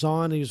headphones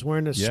on. And he was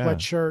wearing a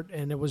sweatshirt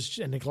and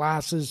the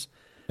glasses.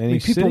 And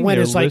he's people sitting went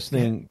there as like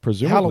listening,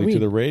 presumably, Halloween. to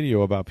the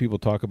radio about people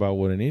talk about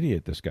what an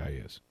idiot this guy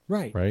is.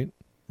 Right.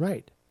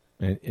 Right.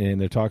 And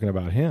they're talking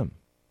about him.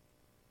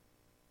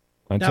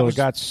 Until was it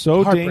got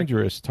so heartbreaking.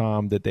 dangerous,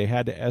 Tom, that they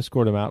had to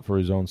escort him out for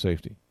his own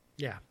safety.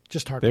 Yeah,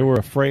 just hard. They were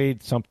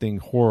afraid something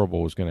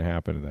horrible was going to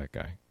happen to that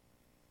guy.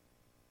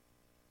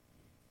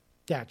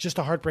 Yeah, just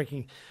a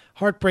heartbreaking.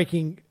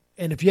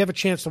 And if you have a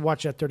chance to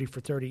watch that 30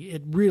 for 30,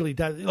 it really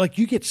does. Like,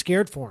 you get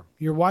scared for him.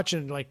 You're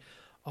watching like,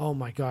 oh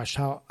my gosh,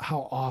 how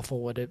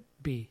awful would it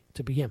be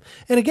to be him?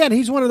 And again,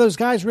 he's one of those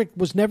guys, Rick,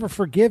 was never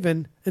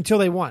forgiven until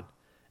they won.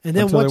 And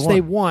then once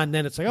they won,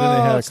 then it's like, then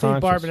they had a Steve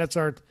conscience.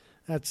 Bartman,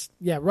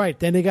 yeah, right.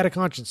 Then they got a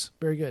conscience.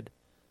 Very good.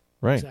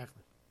 Right.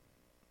 Exactly.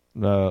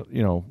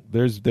 You know,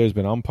 there's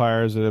been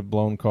umpires that have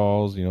blown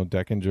calls, you know,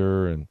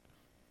 Deckinger and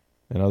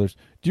others.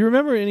 Do you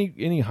remember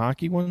any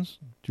hockey ones?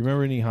 Do you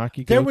remember any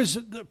hockey? There coach? was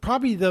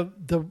probably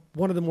the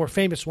one of the more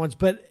famous ones,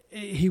 but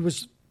he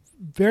was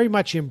very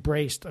much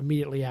embraced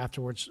immediately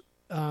afterwards.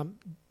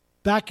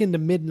 Back in the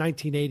mid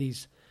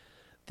 1980s,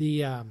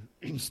 the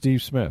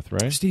Steve Smith,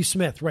 right? Steve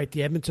Smith, right?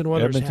 The Edmonton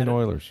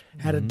Oilers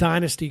had a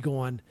dynasty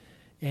going,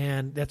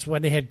 and that's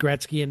when they had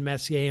Gretzky and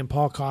Messier and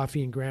Paul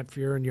Coffey and Grant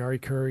Fuhr and Yari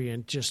Curry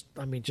and just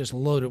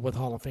loaded with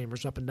Hall of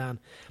Famers up and down.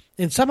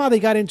 And somehow they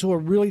got into a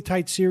really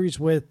tight series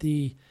with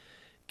the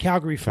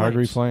Calgary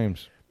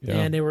Flames. Yeah.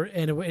 And they were,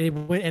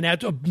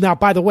 now,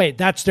 by the way,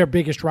 that's their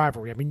biggest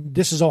rivalry. I mean,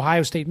 this is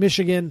Ohio State,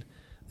 Michigan.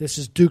 This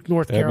is Duke,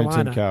 North Carolina.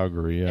 Edmonton,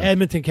 Calgary. Yeah.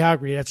 Edmonton,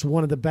 Calgary. That's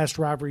one of the best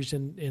rivalries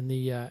in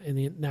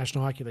the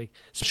National Hockey League,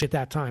 especially at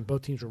that time.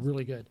 Both teams were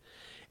really good.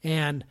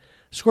 And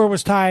score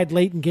was tied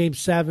late in Game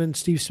 7.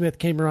 Steve Smith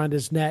came around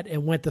his net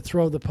and went to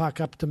throw the puck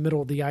up the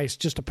middle of the ice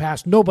just to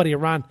pass nobody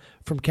around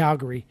from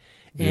Calgary.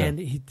 And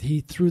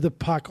he threw the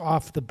puck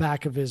off the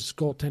back of his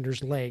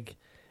goaltender's leg,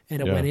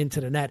 and it went into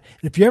the net.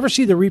 And if you ever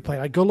see the replay,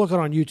 like, go look it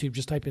on YouTube,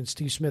 just type in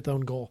Steve Smith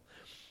own goal.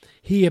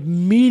 He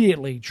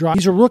immediately dropped.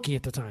 He's a rookie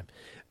at the time.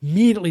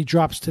 Immediately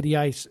drops to the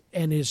ice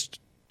and is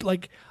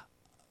like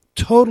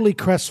totally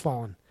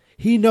crestfallen.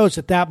 He knows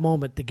at that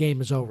moment the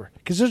game is over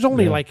because there was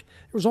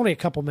only a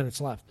couple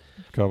minutes left.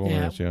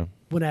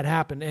 When that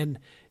happened, and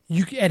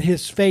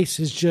his face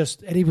is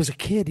just, and he was a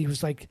kid. He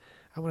was like,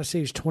 I want to say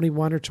he was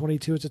 21 or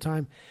 22 at the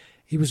time.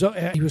 He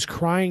was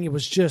crying. It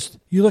was just,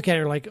 you look at it,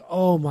 you're like,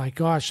 oh my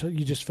gosh,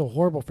 you just feel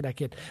horrible for that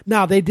kid.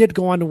 Now they did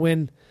go on to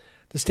win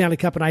the Stanley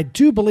Cup, and I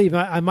do believe,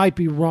 I might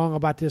be wrong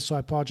about this, so I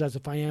apologize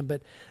if I am,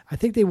 but I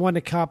think they won the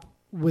Cup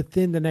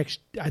within the next,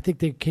 I think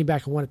they came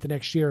back and won it the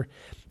next year,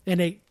 and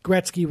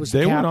Gretzky was the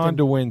captain. They went on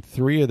to win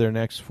 3 of their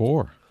next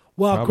 4.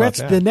 Well,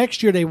 the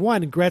next year they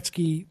won, and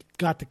Gretzky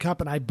got the Cup,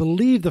 and I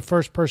believe the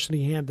first person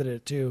he handed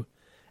it to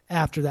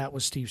after that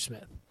was Steve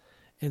Smith.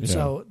 And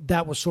so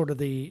that was sort of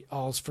the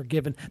all's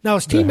forgiven. Now,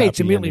 his teammates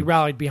immediately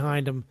rallied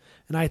behind him,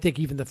 and I think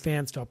even the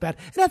fans felt bad.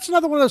 And that's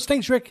another one of those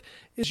things, Rick,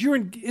 is you're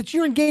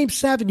in Game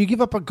 7. You give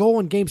up a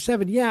goal in Game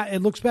 7. Yeah,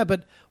 it looks bad,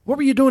 but what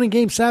were you doing in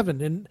Game 7?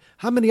 And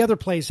how many other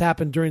plays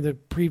happened during the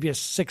previous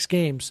 6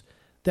 games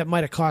that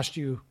might have cost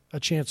you a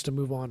chance to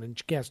move on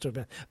and get to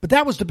event? But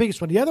that was the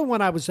biggest one. The other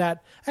one I was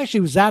at,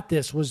 it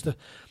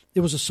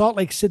was a Salt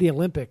Lake City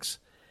Olympics.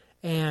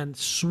 And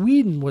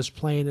Sweden was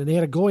playing, and they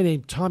had a goalie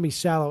named Tommy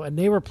Salo, and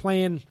they were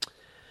playing,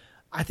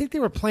 I think they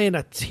were playing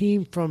a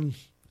team from,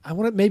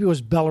 maybe it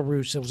was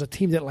Belarus. It was a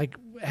team that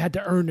had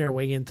to earn their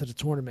way into the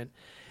tournament.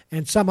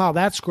 And somehow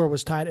that score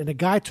was tied, and a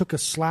guy took a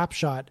slap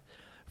shot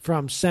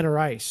from center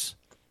ice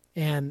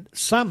and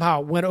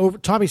somehow went over.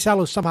 Tommy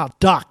Salo somehow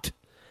ducked,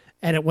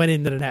 and it went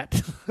into the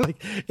net.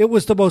 It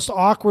was the most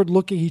awkward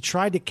looking. He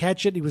tried to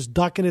catch it. He was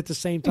ducking at the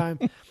same time.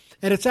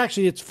 And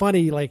it's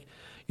funny, like,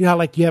 you know,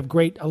 like you have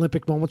great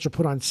Olympic moments are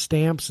put on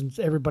stamps, and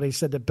everybody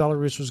said that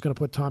Belarus was going to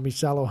put Tommy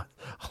Sello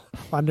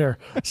on their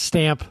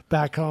stamp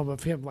back home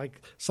of him,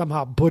 like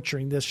somehow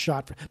butchering this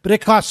shot. But it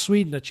cost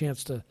Sweden a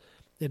chance to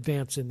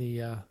advance in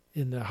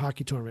the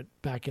hockey tournament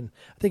back in,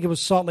 I think it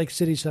was Salt Lake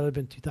City, so that would have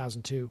been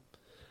 2002.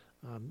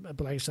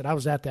 But like I said, I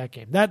was at that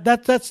game.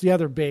 That's the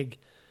other big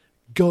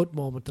GOAT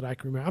moment that I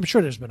can remember. I'm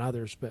sure there's been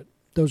others, but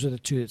those are the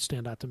two that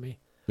stand out to me.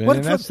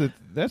 And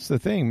that's the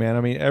thing, man.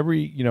 I mean,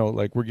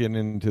 like we're getting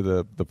into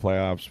the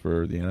playoffs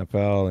for the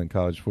NFL and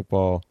college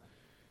football.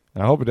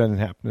 And I hope it doesn't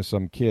happen to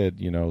some kid,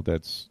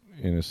 that's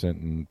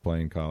innocent and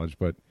playing college.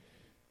 But,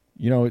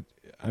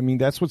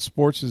 that's what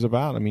sports is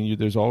about. I mean,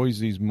 there's always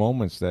these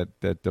moments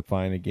that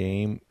define a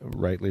game,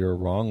 rightly or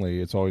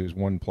wrongly. It's always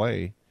one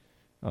play.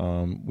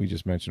 We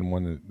just mentioned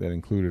one that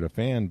included a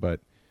fan, but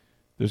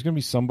there's going to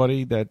be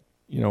somebody that,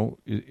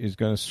 is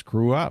going to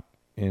screw up.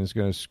 And it's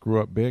going to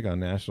screw up big on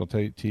national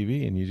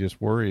TV, and you just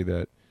worry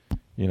that,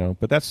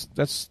 But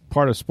that's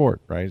part of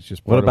sport, right? It's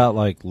just. What about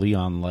like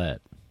Leon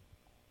Lett?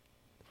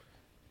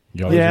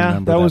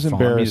 That was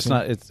embarrassing.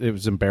 I mean, it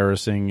was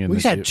embarrassing. And we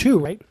had two,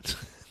 right?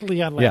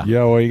 Leon Lett.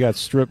 Yeah. Well, he got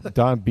stripped.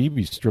 Don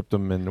Beebe stripped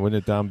him, and wasn't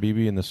it Don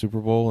Beebe in the Super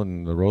Bowl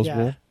and the Rose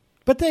Bowl?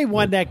 But they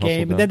won that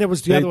game, and then there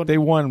was the other one. They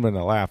won with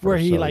a laugh. Where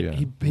he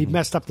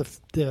messed up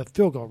the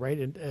field goal, right,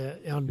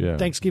 on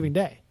Thanksgiving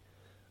Day.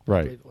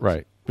 Right.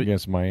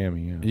 Against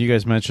Miami, yeah. You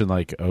guys mentioned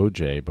like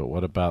OJ, but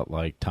what about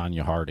like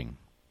Tanya Harding?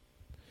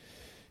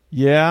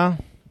 Yeah,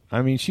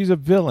 I mean she's a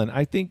villain.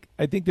 I think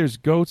there's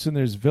goats and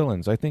there's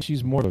villains. I think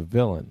she's more of a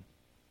villain,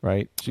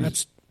 right? She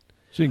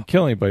didn't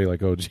kill anybody like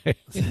OJ,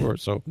 or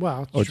so.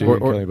 Well, OJ didn't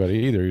kill anybody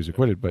either. He was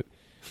acquitted. But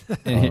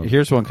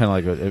here's one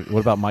kind of like, what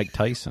about Mike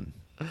Tyson?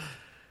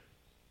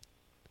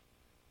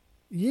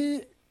 Yeah.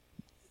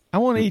 I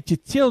want to eat your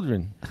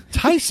children.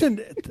 Tyson,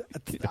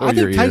 I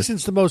think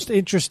Tyson's the most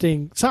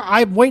interesting. So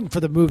I'm waiting for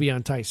the movie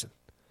on Tyson.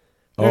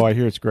 I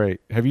hear it's great.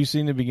 Have you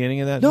seen the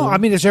beginning of that? No, movie? I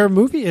mean, is there a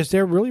movie? Is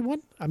there really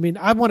one? I mean,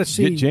 I want to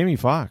see. Jamie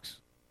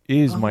Foxx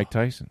is Mike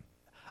Tyson.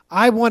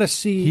 I want to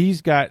see.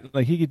 He's got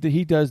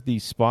he does the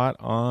spot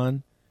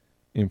on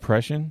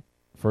impression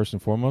first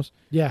and foremost.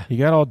 Yeah, he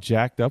got all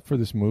jacked up for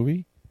this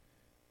movie.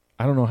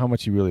 I don't know how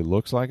much he really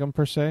looks like him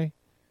per se,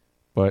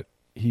 but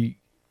he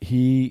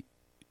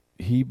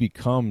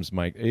becomes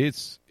Mike.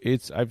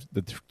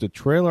 The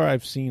trailer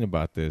I've seen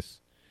about this.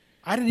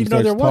 I didn't even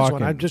know there was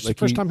one. I'm just the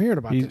first time hearing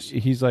about this.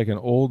 He's like an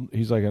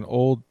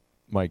old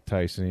Mike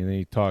Tyson, and then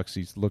he talks.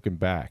 He's looking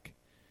back,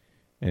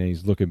 and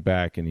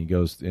he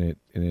goes, and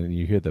then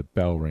you hear the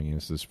bell ringing.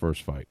 It's his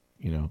first fight,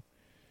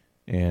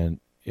 and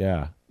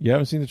yeah, you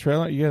haven't seen the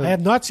trailer. I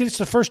have not seen it. It's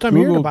the first time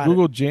hearing about it.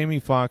 Google Jamie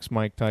Foxx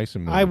Mike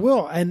Tyson movie. I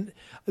will. And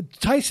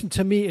Tyson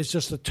to me is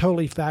just a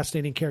totally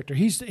fascinating character.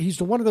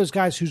 He's one of those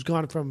guys who's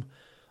gone from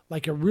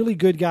like a really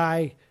good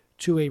guy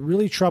to a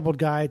really troubled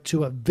guy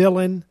to a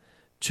villain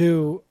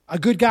to a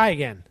good guy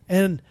again.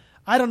 And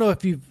I don't know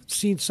if you've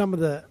seen some of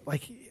the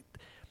like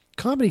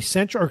Comedy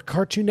Central or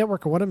Cartoon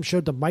Network or one of them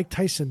showed the Mike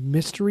Tyson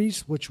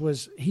Mysteries, which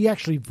was he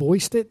actually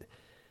voiced it.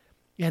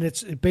 And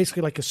it's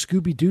basically like a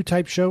Scooby-Doo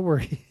type show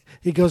where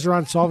he goes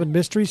around solving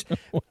mysteries,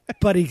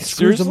 but he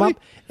screws them up.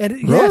 And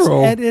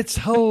and it's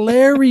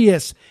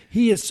hilarious.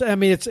 It's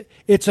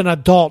an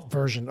adult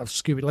version of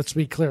Scooby. Let's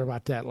be clear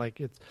about that.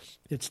 Like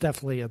it's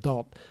definitely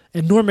adult.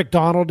 And Norm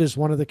Macdonald is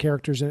one of the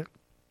characters in it.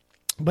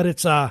 But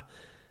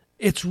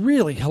it's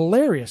really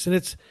hilarious.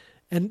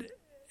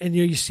 And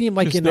you see him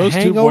like just in The those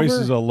Hangover. Two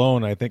voices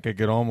alone, I think I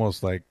could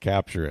almost like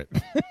capture it.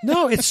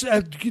 No, it's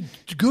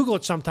Google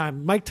it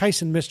sometime. Mike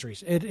Tyson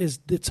Mysteries.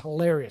 It's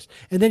hilarious.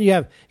 And then you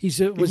have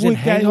was in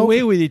Hangover.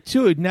 Away with it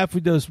too, not for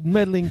those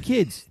meddling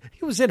kids.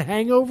 He was in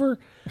Hangover,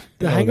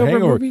 the Hangover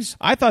movies.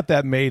 I thought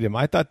that made him.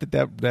 I thought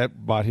that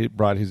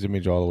brought his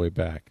image all the way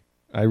back.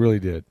 I really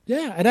did.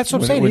 Yeah, and that's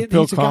what I'm saying. When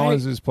Phil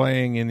Collins is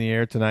playing In the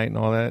Air Tonight and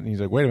all that, and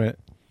he's like, "Wait a minute,"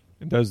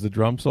 and does the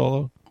drum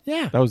solo.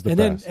 Yeah, that was the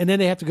best. And then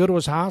they have to go to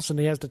his house, and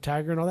he has the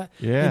tagger and all that.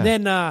 Yeah, and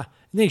then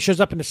he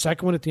shows up in the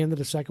second one at the end of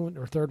the second one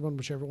or third one,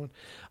 whichever one.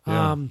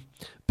 Yeah.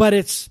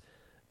 But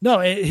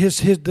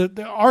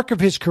the arc of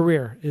his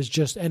career is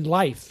just and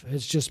life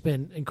has just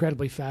been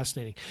incredibly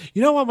fascinating.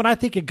 You know what? When I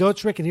think of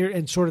goats, Rick,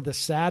 and sort of the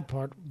sad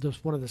part,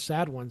 one of the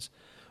sad ones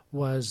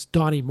was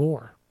Donnie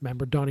Moore.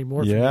 Remember Donnie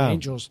Moore from the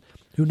Angels,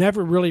 who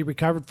never really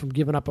recovered from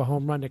giving up a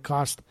home run that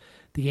cost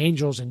the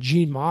Angels and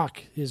Gene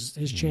Mauch his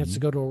chance to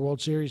go to a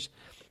World Series.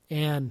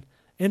 And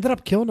ended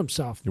up killing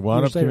himself. He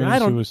wound up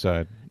committing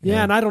suicide.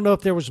 Yeah, and I don't know if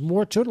there was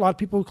more to it. A lot of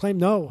people who claim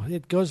no.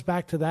 It goes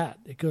back to that.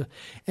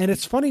 And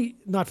it's funny,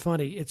 not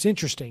funny. It's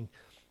interesting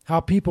how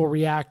people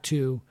react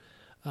to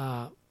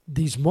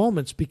these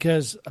moments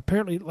because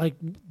apparently, like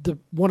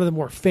one of the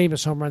more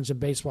famous home runs in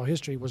baseball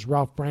history was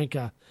Ralph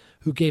Branca,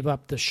 who gave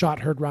up the shot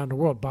heard around the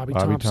world, Bobby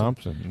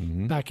Thompson.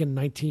 Mm-hmm. Back in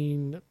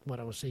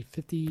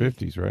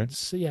 50s, right?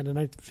 So, yeah, in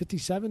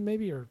 1957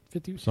 maybe or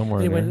 50 somewhere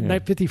anyway, in there.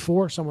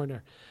 54 somewhere in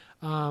there.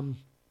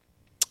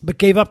 but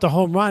gave up the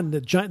home run.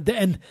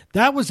 And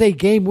that was a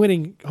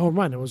game-winning home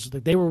run. It was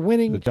they were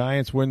winning. The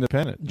Giants win the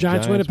pennant.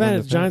 Giants win the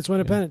pennant. Giants win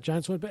the pennant.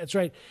 That's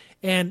right.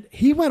 And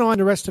he went on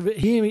the rest of it.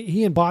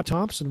 He and Bob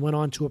Thompson went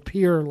on to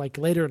appear like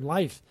later in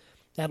life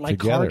at like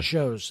together. card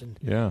shows, and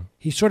yeah,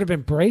 he sort of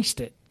embraced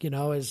it.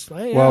 As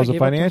hey, well, yeah, as a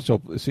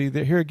financial. See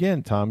here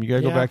again, Tom. You got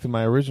to go Yeah. back to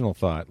my original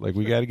thought. Like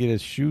we got to get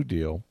his shoe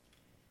deal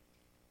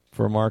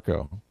for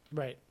Marco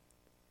right.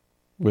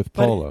 with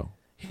But Polo.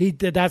 He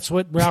did. That's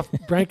what Ralph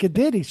Branca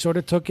did. He sort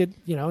of took it,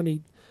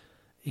 and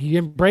he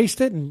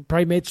embraced it and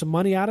probably made some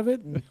money out of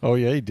it. And, Oh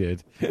yeah, he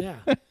did. yeah.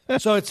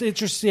 So it's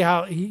interesting to see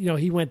how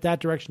he went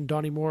that direction.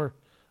 Donnie Moore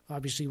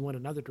obviously went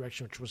another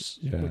direction, which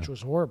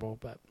was horrible.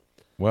 But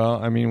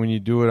Well, I mean, when you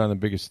do it on the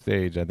biggest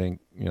stage, I think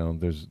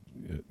there's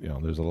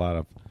a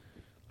lot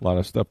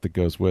of stuff that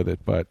goes with it.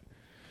 But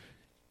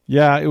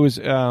yeah, it was.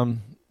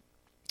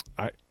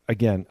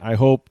 I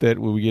hope that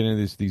when we get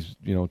into these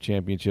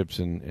championships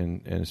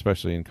and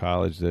especially in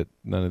college, that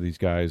none of these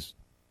guys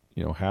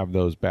have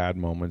those bad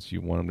moments.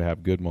 You want them to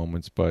have good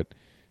moments, but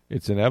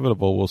it's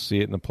inevitable. We'll see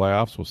it in the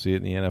playoffs. We'll see it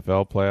in the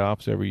NFL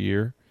playoffs every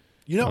year.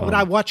 when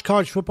I watch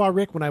college football,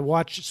 Rick, when I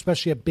watch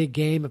especially a big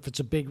game, if it's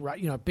a big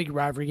big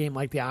rivalry game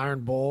like the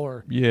Iron Bowl,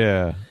 or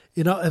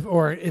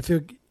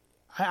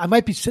I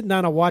might be sitting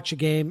down to watch a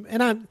game,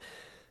 and I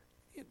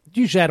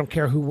don't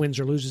care who wins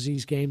or loses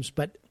these games,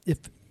 but if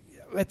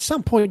at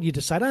some point you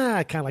decide,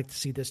 I kind of like to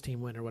see this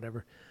team win or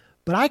whatever,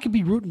 but I could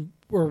be rooting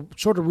or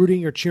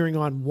cheering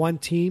on one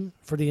team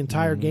for the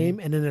entire game,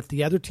 and then if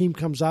the other team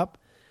comes up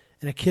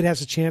and a kid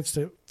has a chance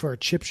for a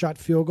chip shot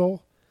field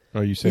goal. Oh,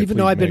 you say, even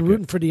though I've been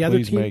rooting for the other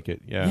please team, make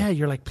it. Yeah,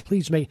 you're like,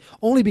 please make it.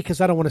 Only because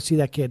I don't want to see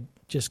that kid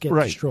just get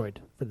destroyed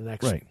for the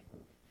next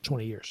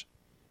 20 years.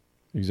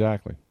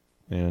 Exactly,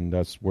 and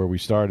that's where we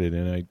started.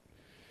 And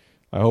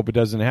I hope it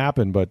doesn't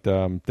happen, but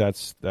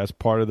that's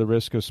part of the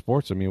risk of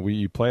sports. I mean,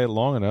 you play it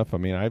long enough. I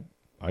mean,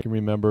 I can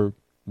remember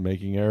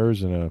making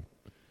errors in a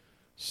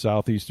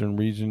Southeastern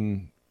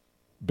region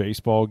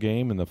baseball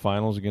game in the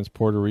finals against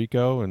Puerto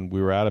Rico, and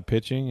we were out of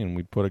pitching, and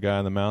we put a guy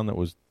on the mound that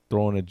was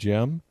throwing a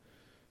gem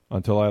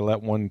until I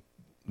let one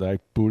that I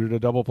booted a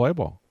double play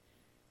ball,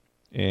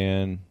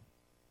 and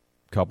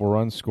a couple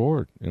runs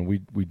scored, and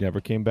we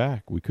never came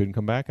back. We couldn't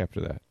come back after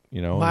that.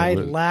 My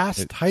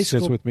last high school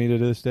sits with me to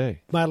this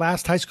day. My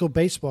last high school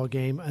baseball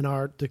game, and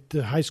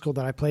the high school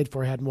that I played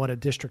for hadn't won a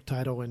district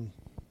title in,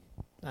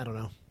 I don't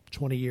know,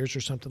 20 years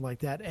or something like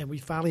that. And we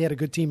finally had a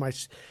good team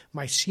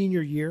my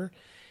senior year,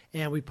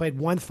 and we played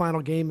one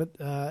final game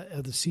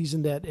of the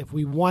season that if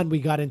we won, we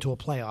got into a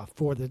playoff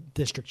for the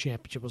district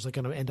championship. It was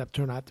going to end up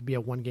turning out to be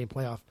a one-game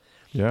playoff.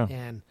 Yeah.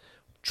 And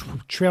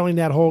trailing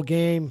that whole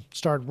game,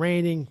 started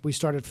raining. We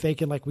started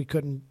faking like we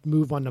couldn't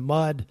move on the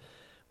mud,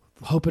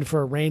 hoping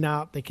for a rain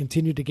out. They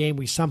continued the game.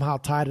 We somehow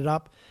tied it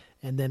up,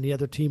 and then the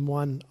other team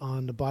won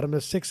on the bottom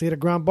of the sixth. They hit a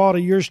ground ball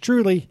to yours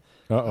truly.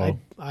 Uh-oh.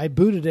 I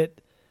booted it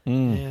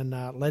and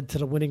led to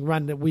the winning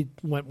run that we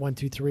went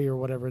 1-2-3 or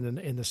whatever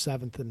in the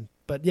seventh.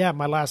 But yeah,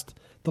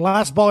 the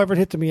last ball ever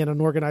hit to me in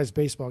an organized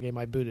baseball game,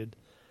 I booted.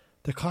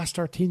 That cost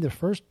our team the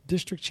first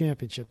district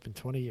championship in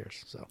 20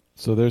 years.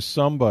 So there's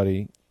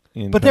somebody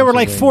in But there were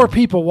like 4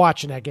 people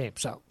watching that game,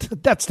 so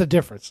that's the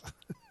difference.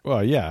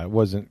 Well, yeah, it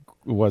wasn't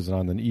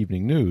on the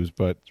evening news,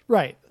 but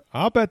right.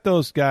 I'll bet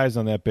those guys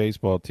on that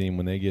baseball team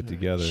when they get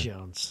together.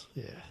 Jones,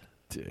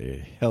 yeah.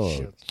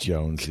 Hello,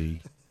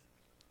 Jonesy.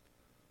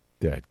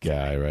 That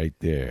guy right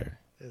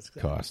there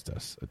cost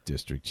us a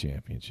district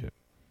championship.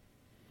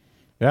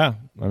 Yeah,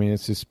 I mean,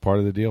 it's just part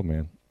of the deal,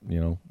 man.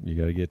 You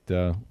got to get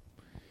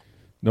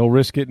no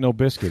risk it, no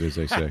biscuit, as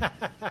they say.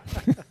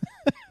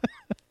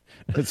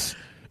 That's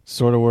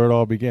sort of where it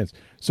all begins.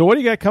 So what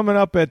do you got coming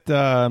up at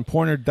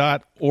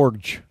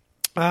pointer.org?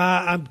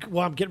 I'm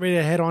getting ready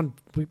to head on.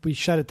 We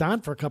shut it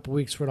down for a couple of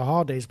weeks for the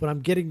holidays, but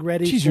I'm getting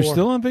ready. Geez, you're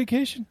still on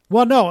vacation?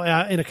 Well, no.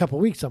 In a couple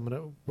of weeks,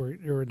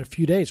 or in a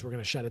few days, we're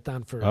going to shut it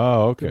down for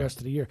the rest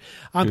of the year.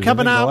 I'm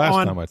coming out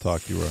on time I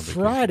talked to you were on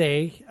vacation.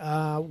 Friday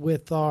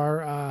with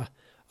our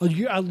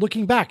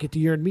looking back at the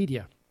year in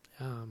media.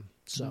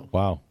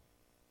 Wow,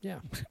 yeah,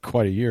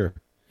 quite a year.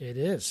 It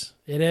is.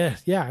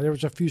 Yeah, there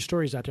was a few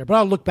stories out there, but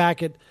I'll look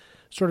back at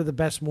sort of the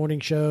best morning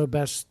show,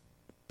 best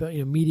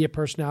media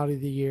personality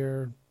of the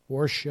year,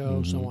 worst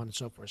show, so on and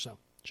so forth. So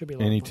should be a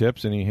lot any of fun.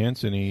 tips, any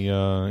hints,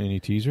 any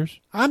teasers?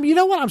 You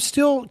know what? I'm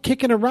still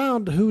kicking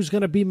around who's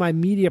going to be my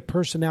media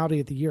personality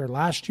of the year.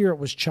 Last year it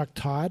was Chuck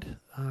Todd.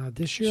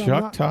 This year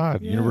Chuck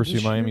Todd, University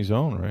of Miami's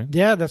own, right?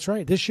 Yeah, that's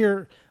right. This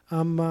year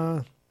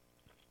I'm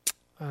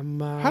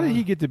how did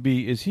he get to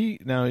be? Is he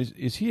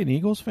an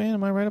Eagles fan?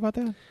 Am I right about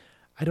that?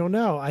 I don't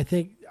know. I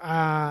think.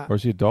 Or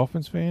is he a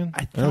Dolphins fan?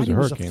 I know thought he's a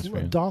Hurricanes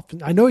fan.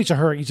 Dolphin. I know he's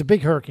a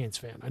big Hurricanes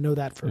fan. I know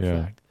that for a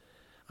fact.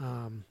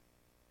 When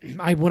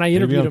I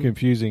interviewed Maybe I'm him,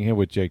 confusing him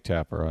with Jake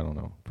Tapper. I don't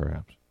know.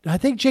 Perhaps. I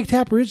think Jake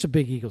Tapper is a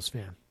big Eagles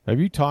fan. Have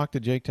you talked to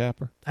Jake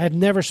Tapper? I have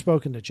never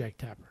spoken to Jake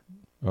Tapper.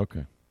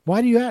 Okay.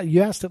 Why do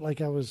you asked it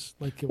like I was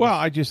like? Well,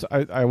 I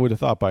would have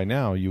thought by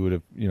now you would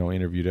have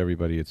interviewed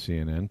everybody at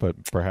CNN,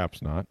 but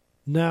perhaps not.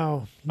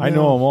 No. I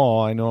know them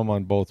all. I know them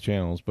on both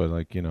channels, but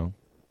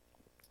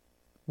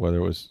whether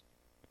it was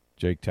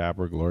Jake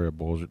Tapper, Gloria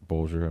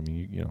Bolger. I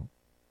mean,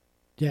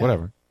 Yeah.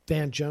 whatever.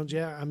 Van Jones,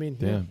 yeah. I mean,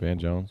 Yeah, Van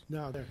Jones.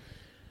 No, they're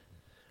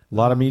A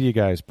lot of media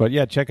guys. But,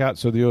 yeah, check out.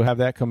 So you'll have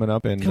that coming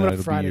up. And coming up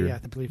it'll Friday, be yeah,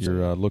 I believe your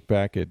so. look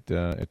back at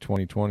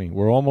 2020.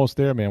 We're almost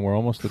there, man. We're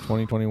almost to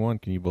 2021.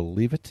 Can you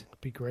believe it?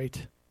 It'd be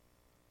great.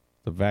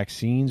 The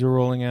vaccines are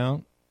rolling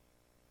out.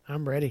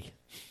 I'm ready.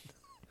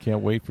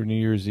 Can't wait for New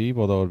Year's Eve,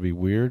 although it'll be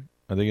weird.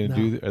 Are they going to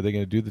No. Are they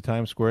going to do the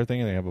Times Square thing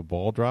and they have a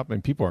ball drop?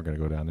 And people aren't going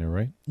to go down there,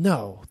 right?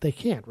 No, they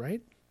can't,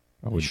 right?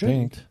 I They would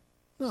shouldn't. think.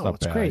 No, It's not a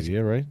it's bad crazy.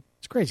 idea, right?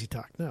 It's crazy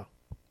talk. No.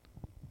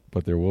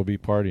 But there will be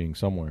partying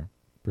somewhere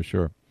for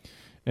sure.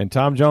 And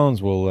Tom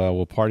Jones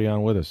will party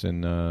on with us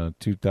in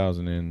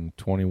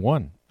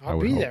 2021. I'll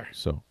be there.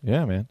 So,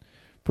 yeah, man.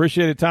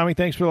 Appreciate it, Tommy.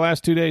 Thanks for the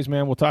last 2 days,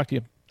 man. We'll talk to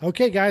you.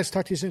 Okay, guys.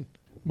 Talk to you soon.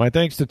 My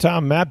thanks to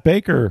Tom. Matt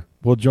Baker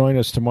will join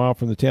us tomorrow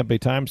from the Tampa Bay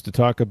Times to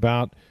talk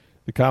about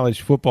the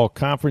College Football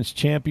Conference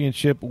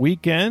Championship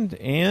weekend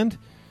and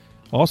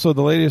also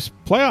the latest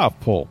playoff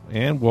poll.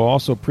 And we'll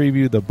also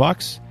preview the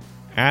Bucs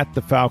at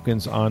the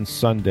Falcons on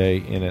Sunday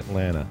in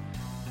Atlanta.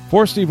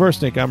 For Steve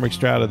Versnick, I'm Rick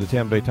Stroud of the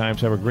Tampa Bay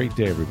Times. Have a great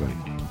day, everybody.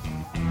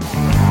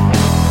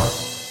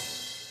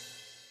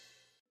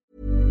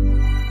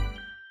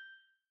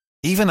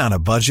 Even on a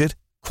budget,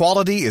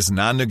 quality is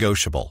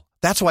non-negotiable.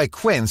 That's why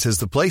Quince is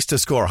the place to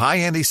score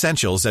high-end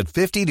essentials at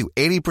 50 to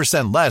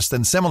 80% less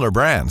than similar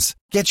brands.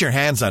 Get your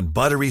hands on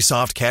buttery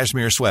soft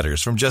cashmere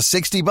sweaters from just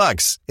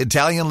 $60,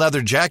 Italian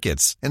leather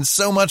jackets, and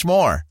so much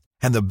more.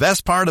 And the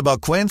best part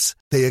about Quince,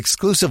 they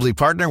exclusively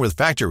partner with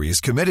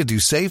factories committed to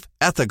safe,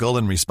 ethical,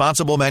 and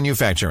responsible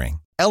manufacturing.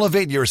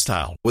 Elevate your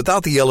style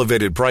without the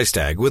elevated price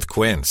tag with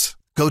Quince.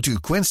 Go to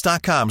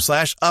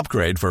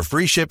quince.com/upgrade for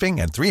free shipping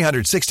and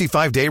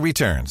 365-day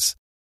returns.